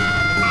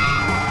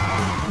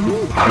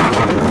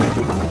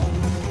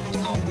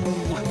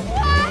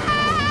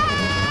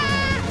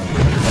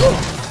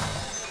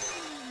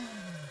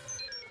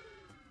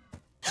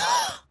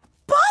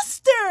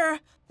 Buster,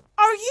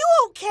 are you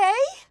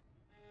okay?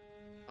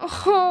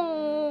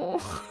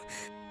 Oh.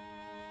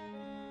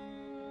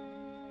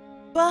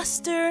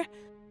 Buster,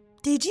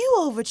 did you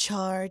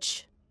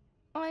overcharge?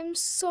 I'm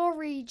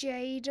sorry,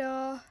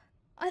 Jada.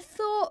 I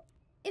thought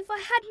if I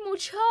had more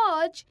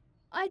charge,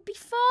 I'd be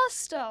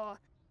faster.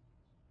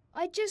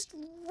 I just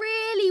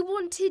really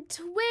wanted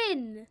to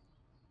win.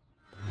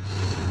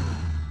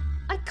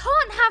 I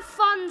can't have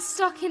fun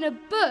stuck in a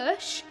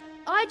bush.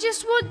 I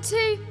just want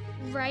to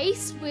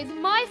race with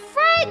my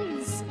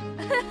friends.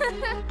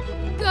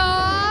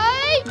 Go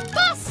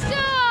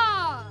Buster!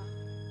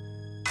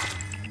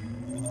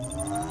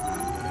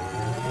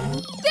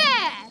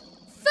 There!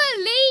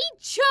 Fully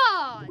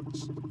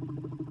charged!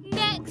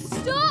 Next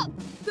stop,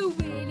 the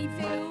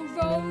Wheelieville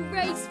roll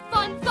race.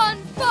 Fun, fun,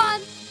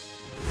 fun!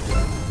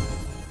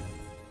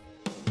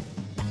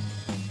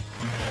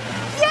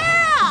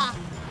 Yeah!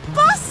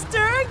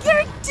 Buster,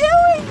 you're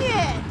doing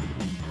it!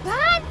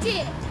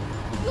 Bandit!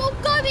 You're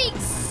going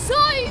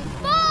so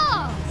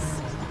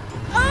fast!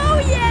 Oh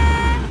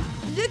yeah!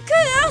 Look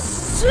at us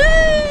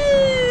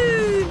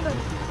zoom!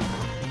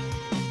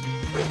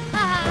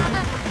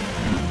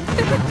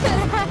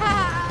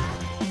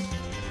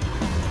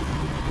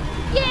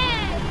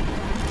 Yeah!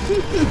 Yay!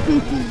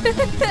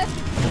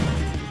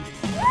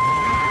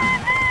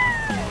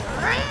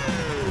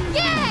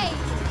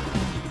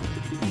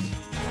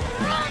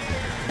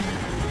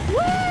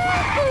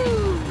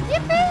 Woo!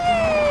 Yippee!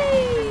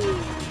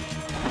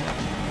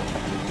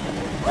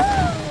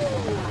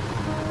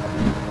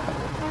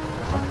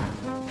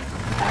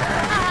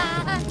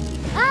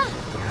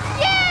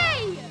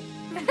 Yay!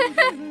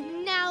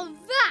 Now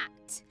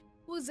that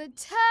was a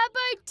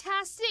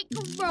turbo-tastic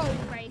roll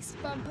race,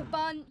 Bumper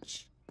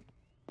Bunch.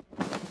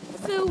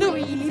 The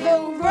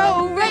Wheelieville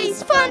roll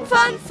race, fun,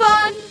 fun,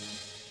 fun!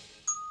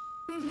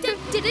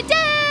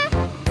 Da-da-da-da!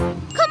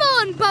 Come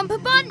on, Bumper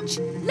Bunch,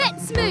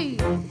 let's move.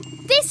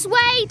 This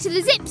way to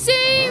the Zip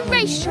Zoom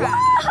racetrack.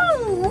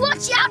 Whoa!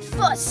 Watch out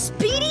for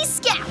Speedy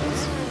Scout!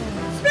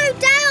 Slow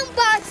down,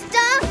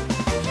 Buster!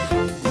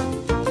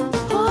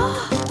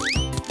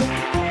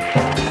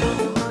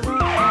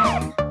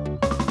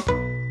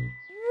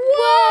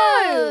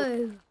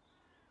 Whoa!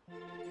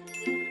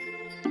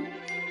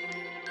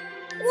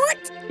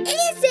 What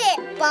is it,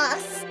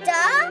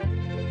 Buster?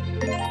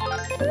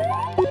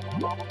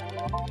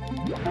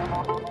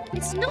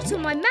 It's not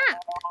on my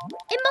map.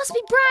 It must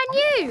be brand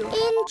new.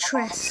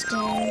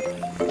 Interesting.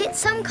 It's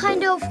some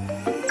kind of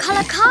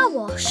colour car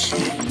wash.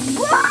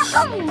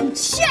 Whoa!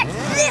 Check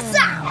this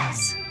out!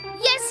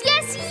 Yes,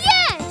 yes,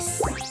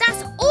 yes!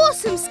 That's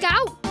awesome,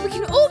 Scout. We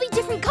can all be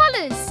different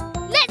colours.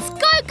 Let's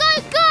go,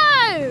 go,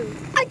 go!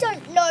 I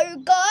don't know,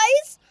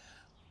 guys.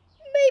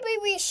 Maybe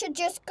we should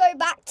just go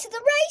back to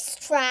the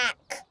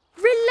racetrack.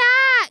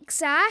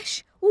 Relax,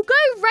 Ash. We'll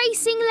go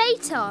racing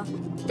later.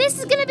 This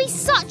is going to be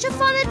such a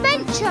fun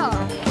adventure.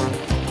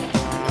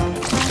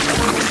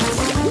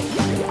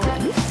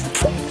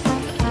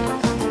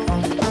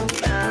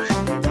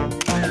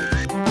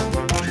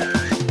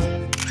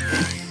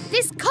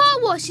 This car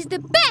wash is the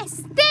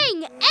best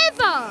thing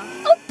ever.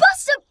 Oh,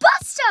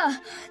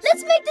 Buster!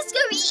 Let's make this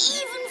go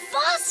even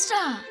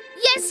faster.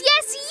 Yes,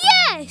 yes,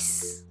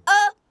 yes.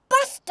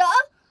 Buster,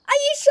 are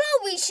you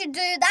sure we should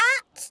do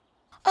that?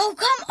 Oh,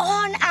 come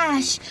on,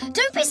 Ash.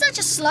 Don't be such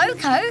a slow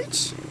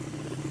coach.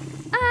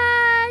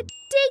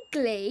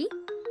 Diggly,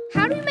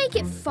 how do we make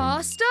it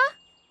faster?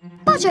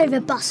 Budge over,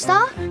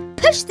 Buster.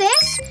 Push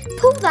this,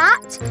 pull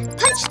that,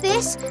 punch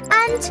this,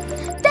 and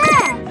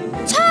there!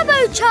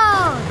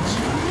 Turbocharge!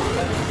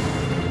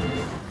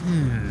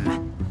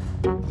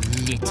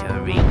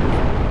 Littering.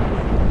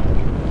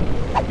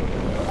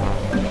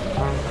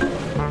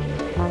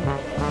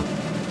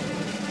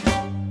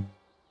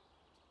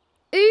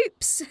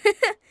 Oops.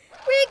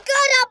 We're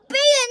gonna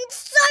be in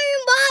so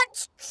much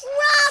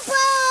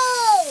trouble!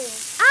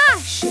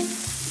 Ash,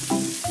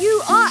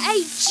 you are a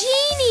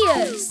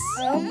genius.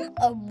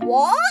 A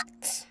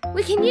what?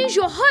 We can use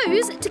your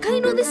hose to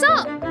clean all this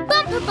up.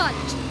 Bumper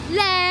Bunch,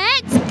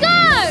 let's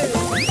go!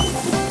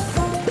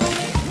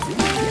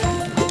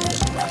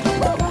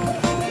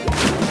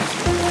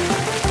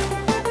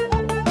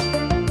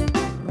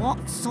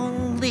 What's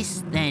all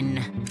this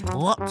then?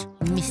 What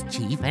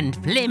mischief and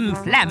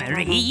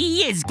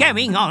flim-flammery is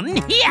going on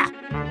here?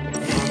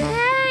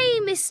 Hey,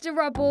 Mr.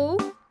 Rubble.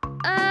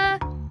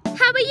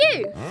 How are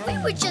you? We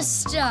were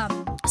just,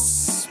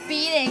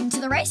 speeding to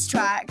the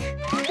racetrack.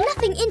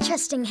 Nothing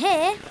interesting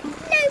here.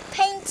 No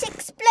paint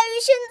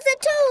explosions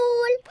at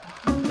all.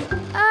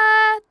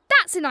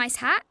 That's a nice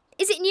hat.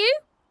 Is it new?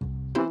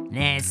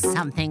 There's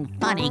something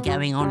funny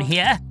going on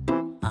here.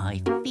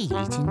 I feel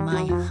it in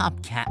my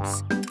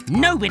hubcaps.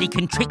 Nobody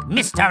can trick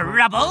Mr.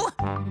 Rubble.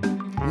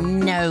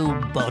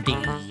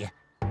 Nobody.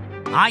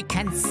 I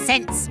can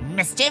sense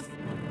mischief.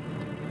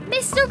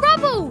 Mr.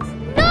 Rubble,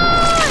 no!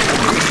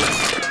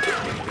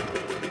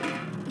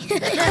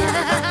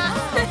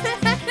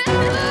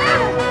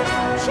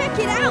 Check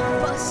it out,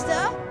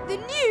 Buster! The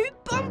new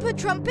Bumper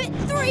Trumpet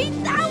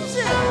 3000!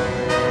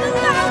 The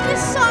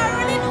loudest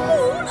siren in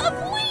all of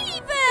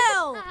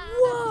Wheelieville!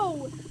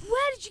 Whoa!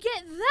 Where did you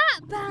get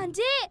that,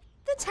 Bandit?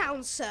 The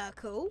town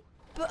circle.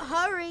 But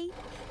hurry,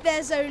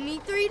 there's only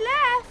 3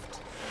 left.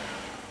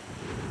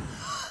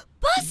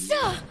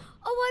 Buster!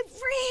 Oh, I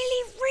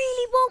really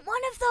want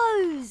one of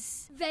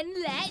those. Then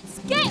let's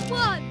get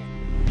one.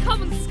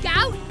 Come on,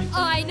 Scout.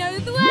 I know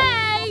the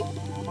way.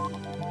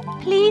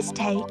 Please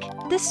take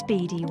the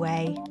speedy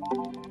way.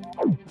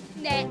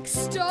 Next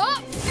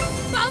stop,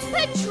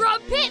 Bumper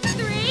Trumpet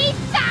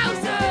 3000.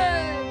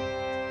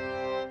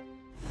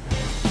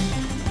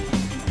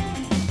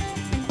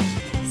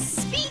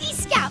 Speedy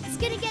Scout's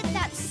gonna get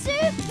that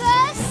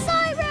super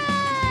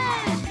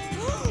siren!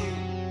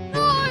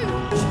 No!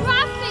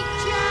 Traffic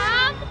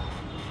jam!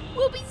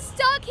 We'll be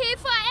stuck here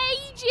for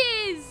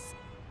ages!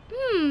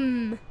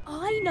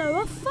 I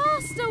know a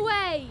faster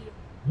way!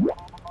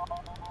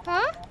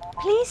 Huh?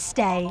 Please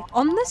stay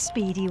on the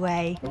speedy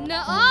way.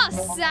 Nuh-uh,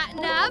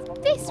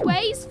 Sat-Nav. This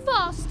way's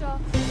faster.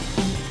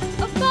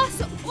 A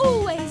bus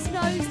always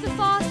knows the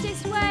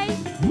fastest way.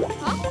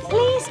 Huh?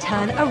 Please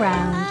turn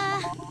around.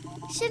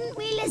 Shouldn't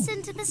we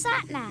listen to the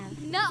sat-nav?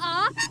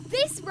 Nuh-uh,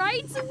 this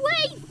road's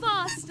way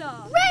faster.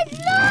 Red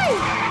light!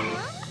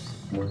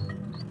 Huh?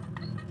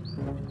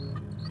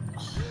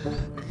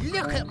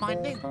 Look at my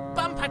new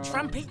Bumper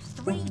Trumpet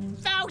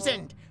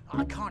 3000.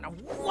 I can't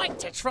wait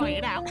to try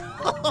it out.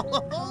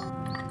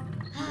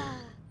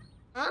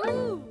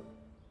 Ooh.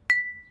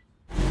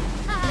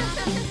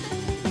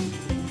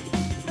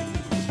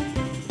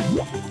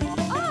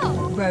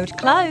 Oh. Road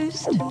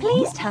closed.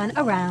 Please turn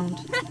around.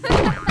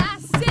 That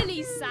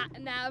silly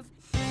sat-nav.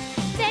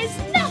 There's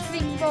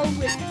nothing wrong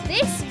with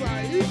this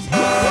road.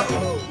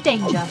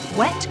 Danger.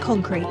 Wet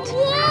concrete.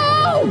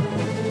 Whoa!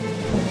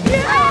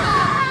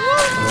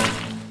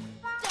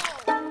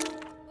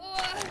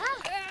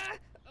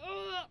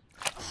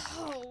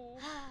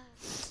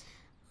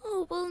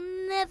 Oh, we'll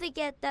never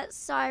get that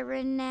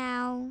siren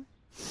now.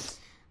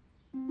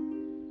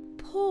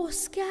 Poor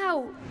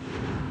Scout.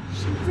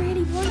 She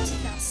really wanted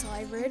that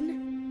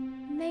siren.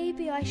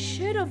 Maybe I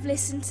should have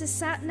listened to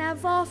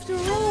sat-nav after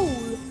all.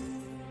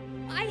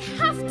 I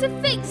have to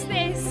fix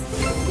this.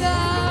 Go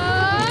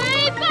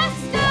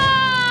Buster!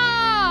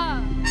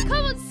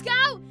 Come on,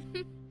 Scout.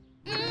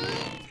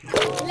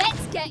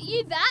 Let's get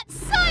you that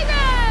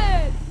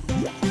siren.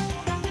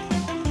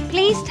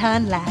 Please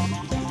turn left.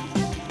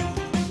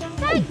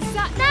 Thanks,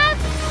 sat-nav.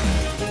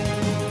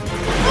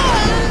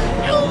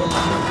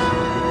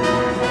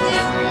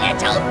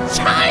 Little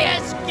tire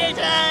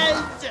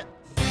skidders!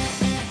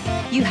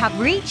 You have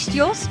reached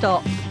your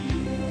stop.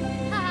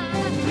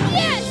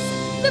 Yes!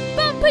 The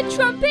Bumper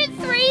Trumpet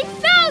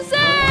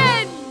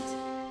 3000!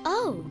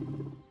 Oh,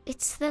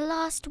 it's the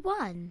last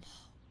one.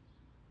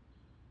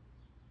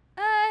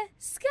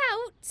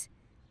 Scout,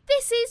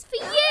 this is for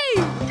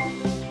you!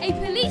 A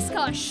police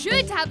car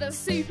should have a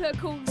super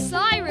cool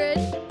siren.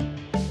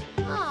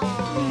 Whoa!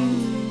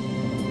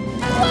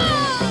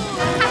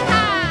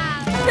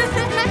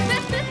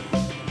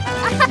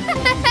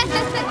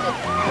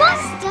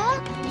 Buster,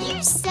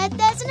 you said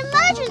there's an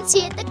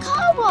emergency at the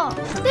car wash.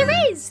 There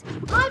is!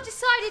 I've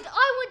decided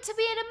I want to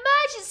be an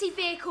emergency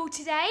vehicle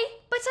today,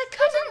 but I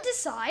couldn't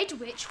decide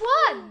which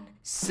one.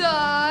 So,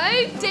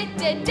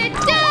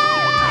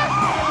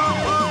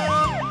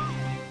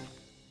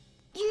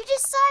 You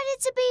decided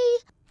to be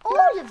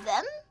all of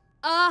them?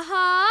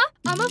 Uh-huh.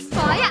 I'm a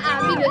fire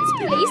ambulance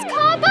police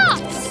car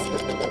bus.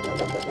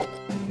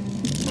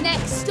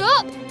 Next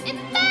stop,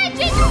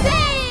 emergency!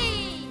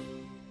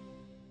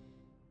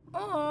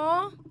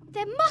 Aww,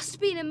 there must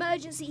be an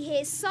emergency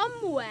here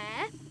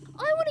somewhere.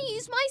 I want to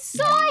use my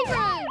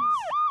sirens.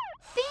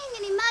 Being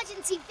an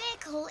emergency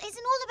vehicle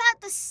isn't all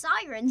about the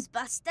sirens,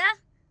 Buster.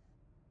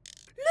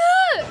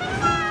 Look!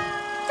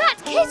 That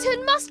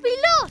kitten must be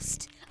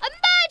lost.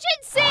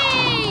 Emergency!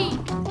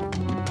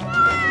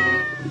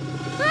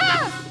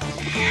 Ah!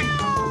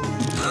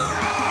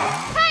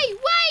 Hey,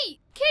 wait!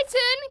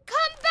 Kitten,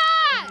 come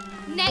back!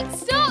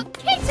 Next stop,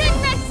 kitten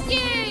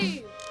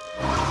rescue!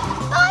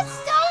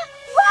 Buster,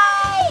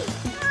 wait!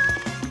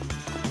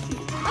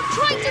 I'm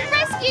trying to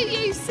rescue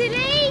you,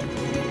 silly!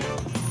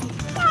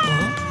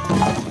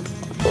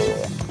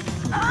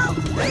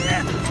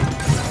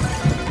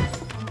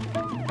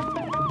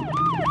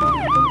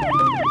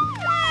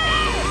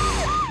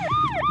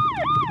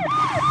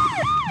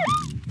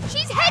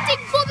 She's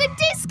heading for the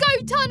disco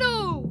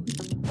tunnel!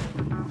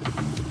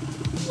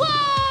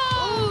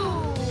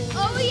 Whoa!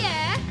 Oh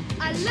yeah,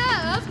 I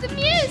love the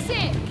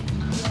music!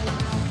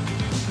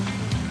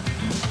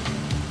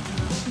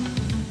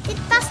 Did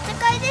Buster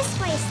go this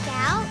way,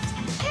 Scout?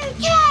 Who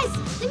cares?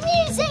 The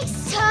music's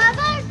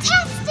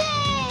turbo-tastic!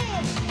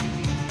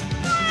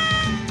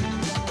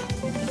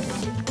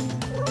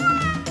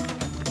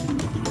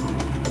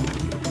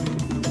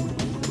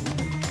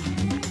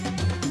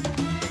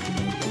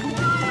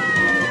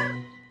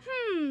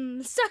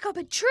 Stuck up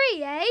a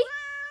tree, eh?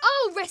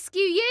 I'll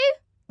rescue you!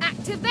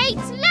 Activate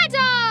ladder!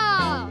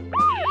 Ah!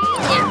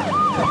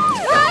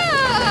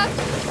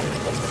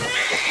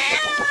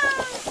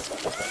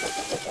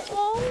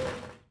 Oh,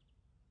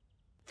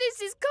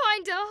 this is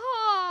kinda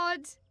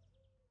hard.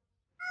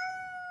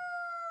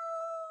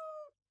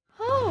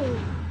 Oh,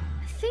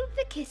 I think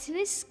the kitten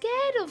is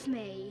scared of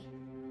me.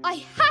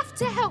 I have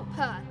to help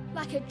her,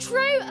 like a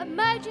true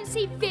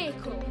emergency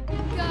vehicle.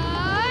 Go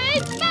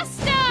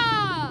Buster!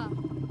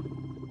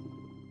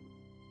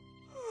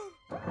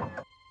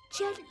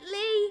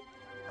 Gently,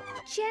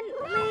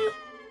 gently.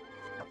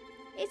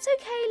 It's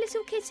okay,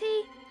 little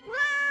kitty.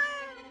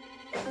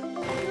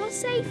 You're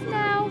safe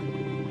now.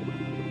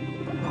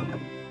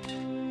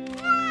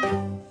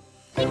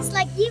 Looks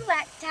like you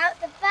worked out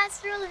the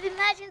first rule of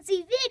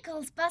emergency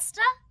vehicles,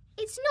 Buster.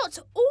 It's not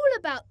all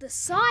about the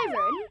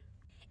siren.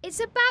 It's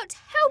about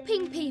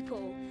helping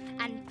people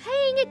and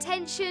paying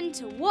attention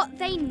to what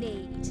they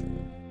need.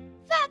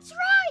 That's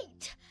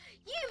right!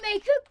 You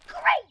make a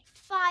great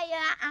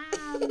fire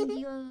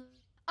ambulance.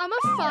 I'm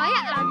a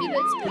fire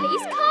ambulance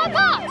police car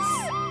bus.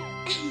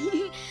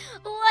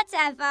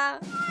 Whatever.